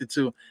probably kicked it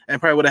to,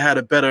 and probably would have had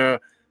a better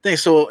thing.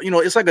 So,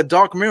 it's like a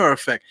dark mirror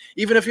effect.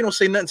 Even if you don't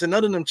say nothing to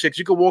none of them chicks,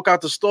 you could walk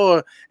out the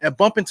store and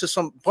bump into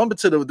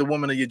the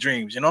woman of your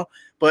dreams,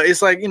 But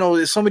it's like,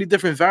 there's so many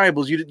different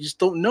variables. You just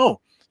don't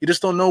know. You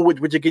just don't know what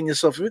you're getting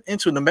yourself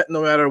into, no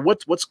matter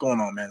what's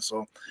going on, man.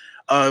 So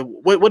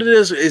what it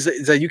is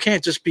that you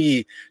can't just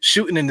be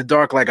shooting in the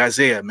dark like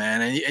Isaiah,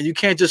 man. And you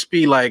can't just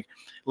be like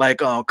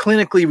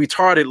clinically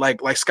retarded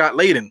like Scott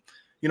Layden.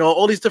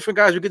 All these different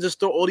guys, we could just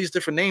throw all these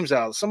different names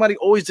out. Somebody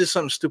always did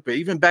something stupid.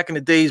 Even back in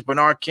the days,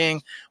 Bernard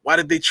King, why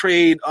did they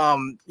trade,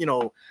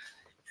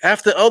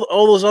 after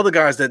all those other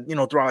guys that,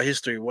 throughout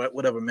history,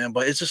 whatever, man.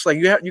 But it's just like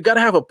you got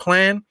to have a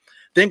plan.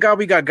 Thank God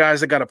we got guys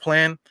that got a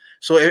plan.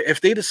 So if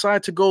they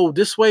decide to go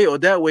this way or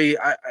that way,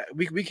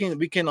 we can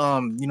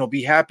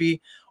be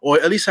happy, or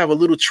at least have a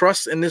little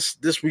trust in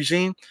this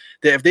regime,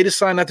 that if they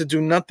decide not to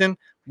do nothing,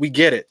 we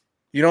get it.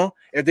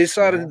 If they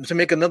decided to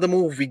make another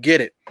move, we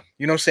get it.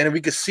 You know what I'm saying? And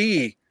we could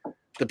see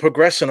the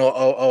progression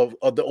of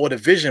the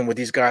vision what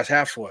these guys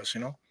have for us,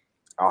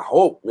 I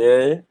hope,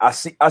 man. I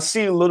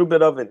see a little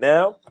bit of it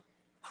now,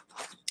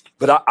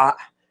 but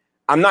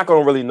I'm not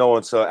gonna really know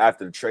until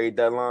after the trade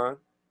deadline.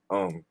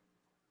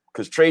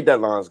 Because trade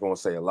deadline is gonna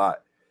say a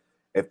lot.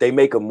 If they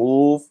make a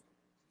move,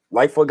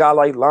 like for a guy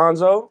like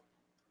Lonzo,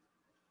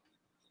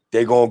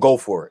 they're gonna go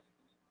for it.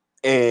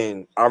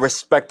 And I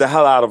respect the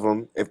hell out of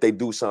them if they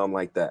do something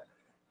like that.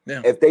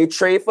 Yeah. If they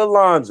trade for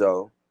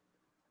Lonzo,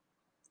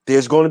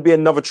 there's going to be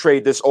another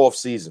trade this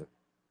offseason.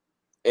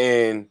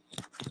 And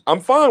I'm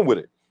fine with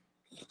it.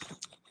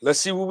 Let's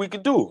see what we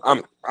can do.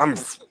 I'm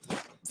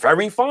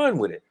very fine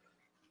with it.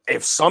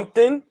 If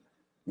something,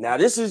 now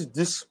this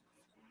is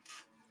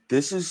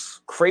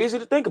crazy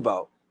to think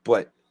about,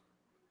 but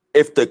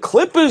if the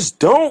Clippers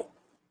don't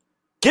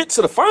get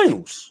to the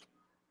finals,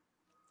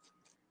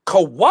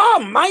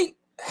 Kawhi might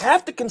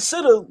have to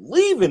consider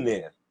leaving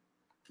there.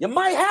 You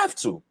might have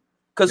to,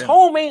 because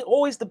home ain't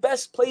always the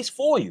best place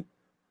for you.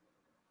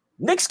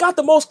 Knicks got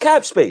the most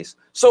cap space.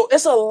 So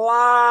it's a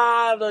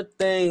lot of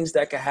things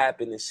that can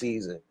happen this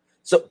season.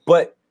 So,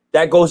 but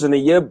that goes into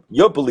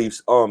your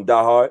beliefs,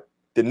 Diehard.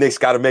 The Knicks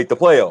got to make the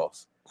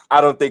playoffs.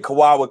 I don't think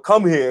Kawhi would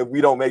come here if we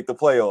don't make the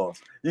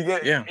playoffs. You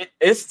get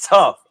it's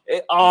tough.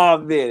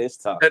 It's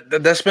tough.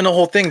 That's been the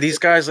whole thing. These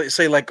guys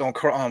say like on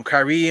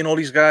Kyrie and all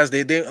these guys,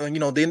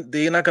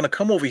 they're not gonna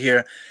come over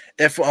here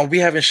if we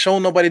haven't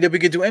shown nobody that we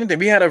could do anything.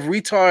 We had a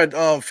retard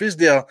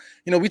Fizdale.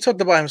 You know, we talked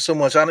about him so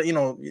much. I don't, you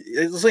know,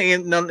 it's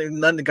ain't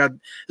nothing got.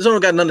 It's only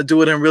got nothing to do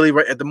with him really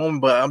right at the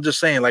moment. But I'm just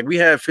saying, like we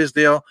had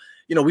Fizdale.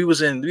 You know, we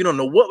don't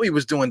know what we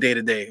was doing day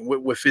to day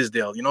with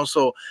Fizdale. You know,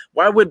 so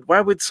why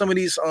would some of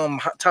these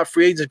top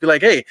free agents be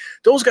like, hey,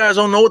 those guys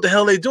don't know what the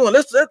hell they're doing.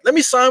 Let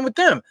me sign with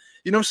them.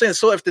 You know what I'm saying?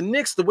 So if the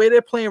Knicks, the way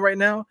they're playing right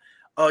now.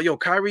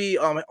 Kyrie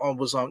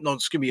was no,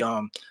 excuse me,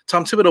 Tom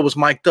Thibodeau was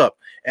mic'd up,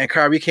 and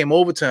Kyrie came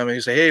over to him and he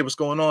said, "Hey, what's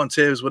going on,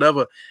 Tibbs?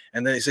 Whatever."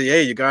 And then he said,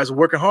 "Hey, you guys are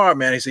working hard,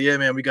 man." He said, "Yeah,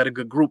 man, we got a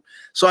good group."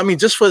 So I mean,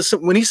 just for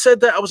when he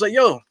said that, I was like,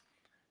 "Yo,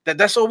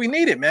 that's all we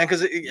needed, man."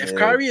 Because if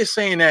Kyrie is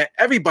saying that,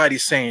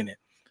 everybody's saying it,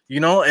 you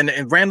know.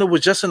 And Randall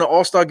was just in the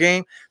All-Star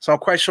game, so I'm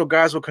quite sure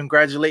guys were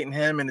congratulating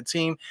him and the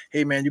team.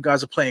 Hey, man, you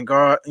guys are playing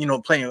guard, you know,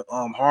 playing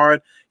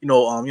hard, you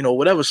know,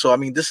 whatever. So I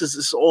mean, this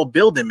is all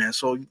building, man.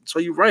 So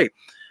you're right.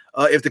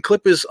 If the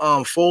Clippers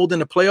fold in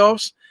the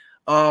playoffs,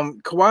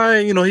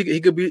 Kawhi, you know, he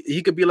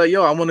could be like,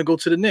 yo, I want to go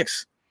to the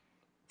Knicks.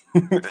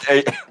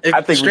 Hey,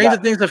 I think stranger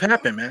things have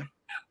happened, man.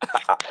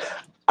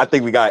 I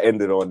think we got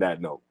ended on that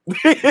note.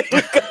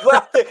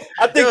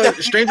 I think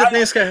stranger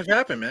things have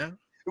happened, man.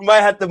 We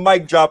might have to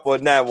mic drop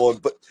on that one,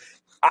 but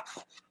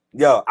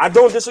I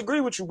don't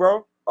disagree with you,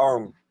 bro.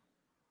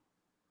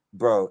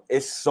 Bro,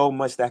 it's so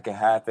much that can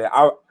happen.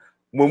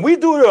 When we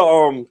do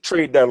the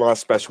trade deadline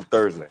special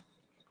Thursday.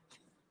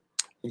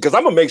 Because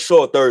I'm gonna make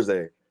sure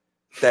Thursday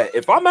that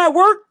if I'm at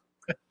work,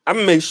 I'm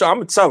gonna make sure I'm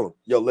gonna tell them,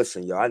 yo,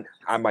 listen, yo,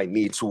 I might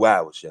need 2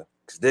 hours, yo,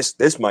 because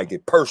this might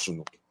get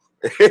personal.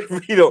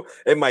 You know,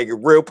 it might get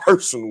real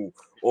personal.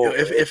 Or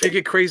if it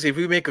get crazy, if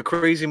we make a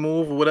crazy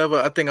move or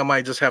whatever, I think I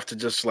might just have to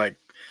just like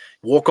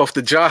walk off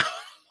the job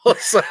or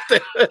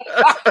something.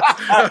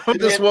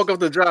 Just walk off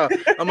the job.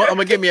 I'm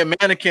gonna get me a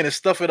mannequin and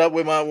stuff it up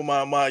with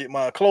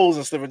my clothes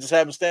and stuff and just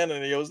have him standing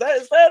there. Yo, is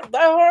that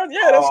hard?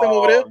 Yeah, that's him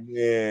over there.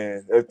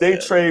 Man, if they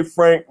trade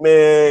Frank,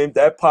 man,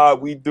 that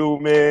pod we do,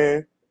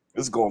 man,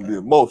 it's gonna be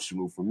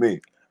emotional for me.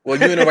 Well,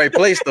 you're in the right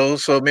place though,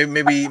 so maybe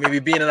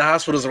being in the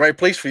hospital is the right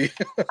place for you.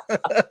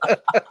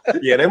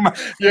 Yeah, they might.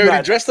 You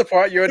already dressed the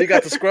part. You already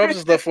got the scrubs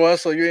and stuff for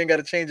us, so you ain't got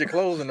to change your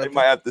clothes. And they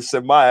might have to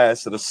send my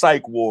ass to the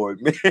psych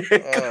ward, man.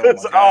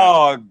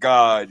 Oh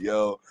God,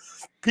 yo,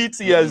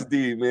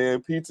 PTSD,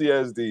 man,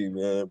 PTSD,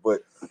 man. But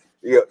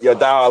your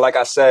dog, like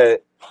I said,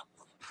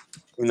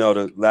 you know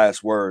the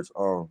last words.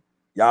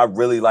 Y'all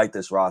really like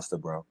this roster,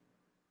 bro.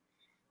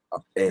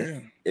 I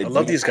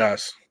love these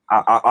guys.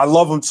 I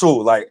love them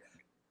too. Like.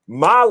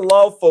 My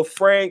love for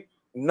Frank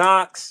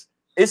Knox,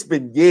 it's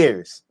been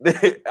years.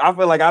 I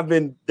feel like I've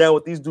been down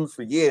with these dudes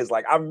for years.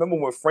 Like, I remember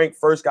when Frank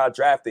first got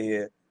drafted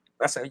here,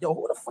 I said, yo,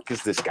 who the fuck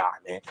is this guy,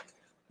 man?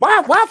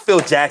 Why Phil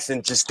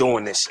Jackson just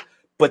doing this?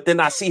 But then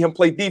I see him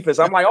play defense.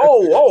 I'm like,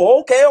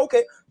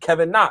 okay.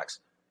 Kevin Knox.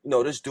 You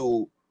know, this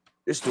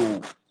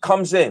dude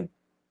comes in,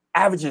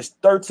 averages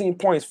 13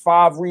 points,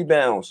 5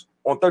 rebounds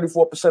on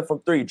 34%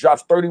 from 3,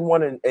 drops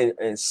 31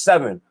 and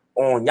 7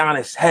 on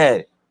Giannis'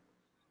 head.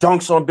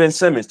 Dunks on Ben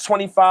Simmons,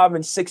 25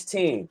 and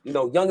 16. You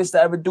know, youngest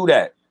to ever do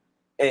that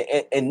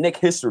in Knick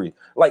history.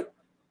 Like,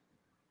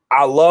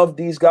 I love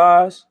these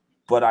guys,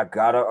 but I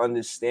gotta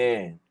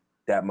understand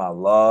that my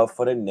love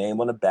for the name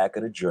on the back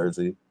of the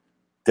jersey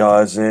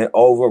doesn't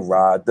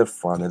override the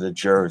front of the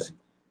jersey.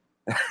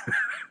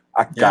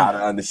 I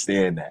gotta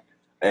understand that.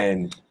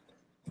 And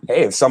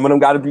hey, if some of them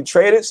got to be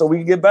traded so we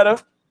can get better,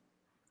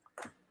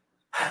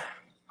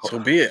 so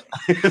be it.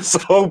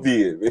 So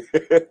be it,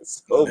 man.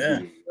 So be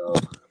it, yo.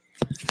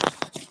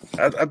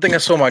 I think I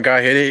saw my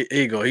guy here. There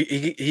you go.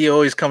 He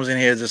always comes in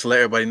here just to let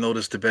everybody know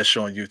this is the best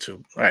show on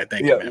YouTube. All right,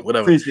 thank you, man.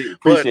 Whatever.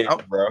 Appreciate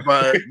it, bro.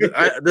 But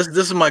this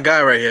is my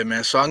guy right here,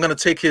 man. So I'm gonna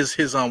take his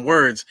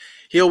words.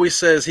 He always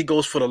says he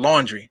goes for the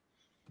laundry.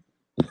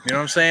 You know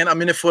what I'm saying?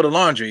 I'm in it for the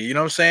laundry. You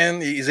know what I'm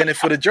saying? He's in it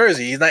for the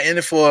jersey. He's not in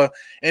it for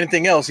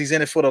anything else. He's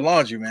in it for the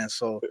laundry, man.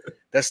 So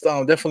that's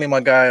definitely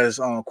my guy's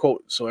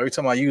quote. So every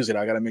time I use it,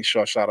 I gotta make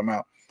sure I shout him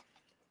out.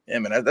 Yeah,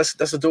 man.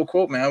 That's a dope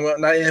quote, man.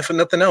 I'm not in it for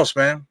nothing else,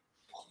 man.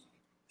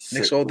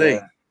 Knicks all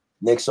day.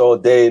 Knicks all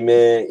day,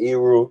 man.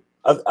 Eru.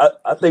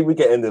 I think we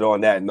can end it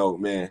on that note,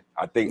 man.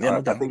 I think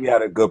we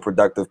had a good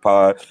productive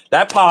pod.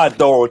 That pod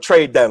though on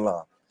trade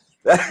deadline.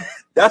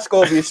 That's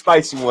gonna be a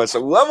spicy one. So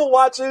whoever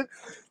watching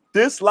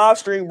this live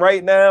stream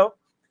right now,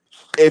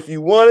 if you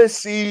want to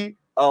see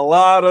a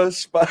lot of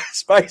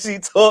spicy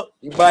talk,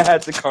 you might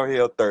have to come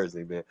here on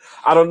Thursday, man.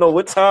 I don't know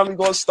what time we're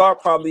gonna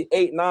start. Probably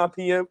 8-9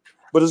 p.m.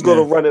 But it's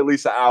gonna run at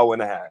least an hour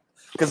and a half.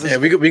 Because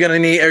we're gonna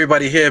need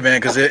everybody here,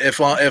 man. Because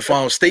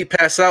if State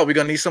pass out, we're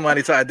gonna need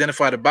somebody to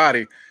identify the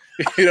body.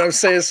 You know what I'm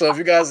saying? So if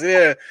you guys are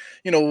here,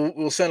 you know,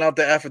 we'll send out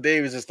the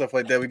affidavits and stuff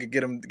like that. We could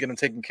get them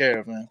taken care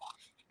of, man.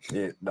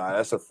 Yeah,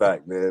 that's a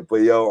fact, man.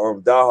 But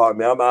yo, diehard,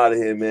 man, I'm out of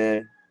here,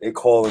 man. They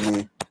calling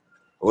me,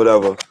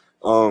 whatever.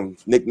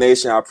 Knick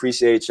Nation, I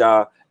appreciate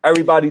y'all.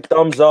 Everybody,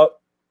 thumbs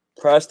up.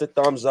 Press the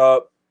thumbs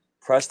up.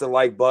 Press the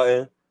like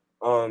button.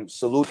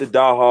 Salute the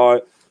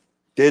diehard.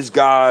 This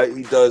guy,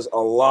 he does a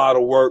lot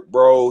of work,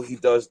 bro. He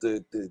does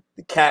the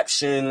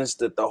captions,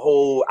 the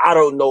whole. I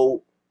don't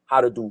know how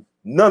to do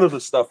none of the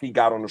stuff he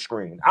got on the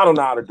screen. I don't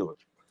know how to do it.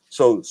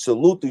 So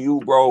salute to you,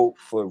 bro,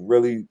 for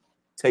really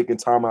taking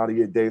time out of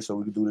your day so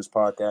we can do this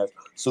podcast.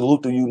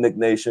 Salute to you, Nick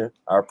Nation.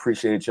 I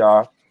appreciate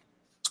y'all.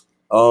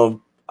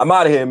 I'm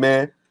out of here,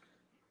 man.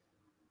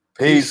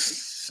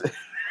 Peace.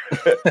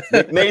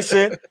 Nick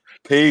Nation,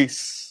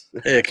 peace.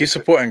 Yeah, keep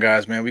supporting,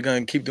 guys, man. We're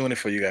gonna keep doing it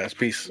for you guys.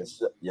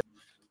 Peace. Yes,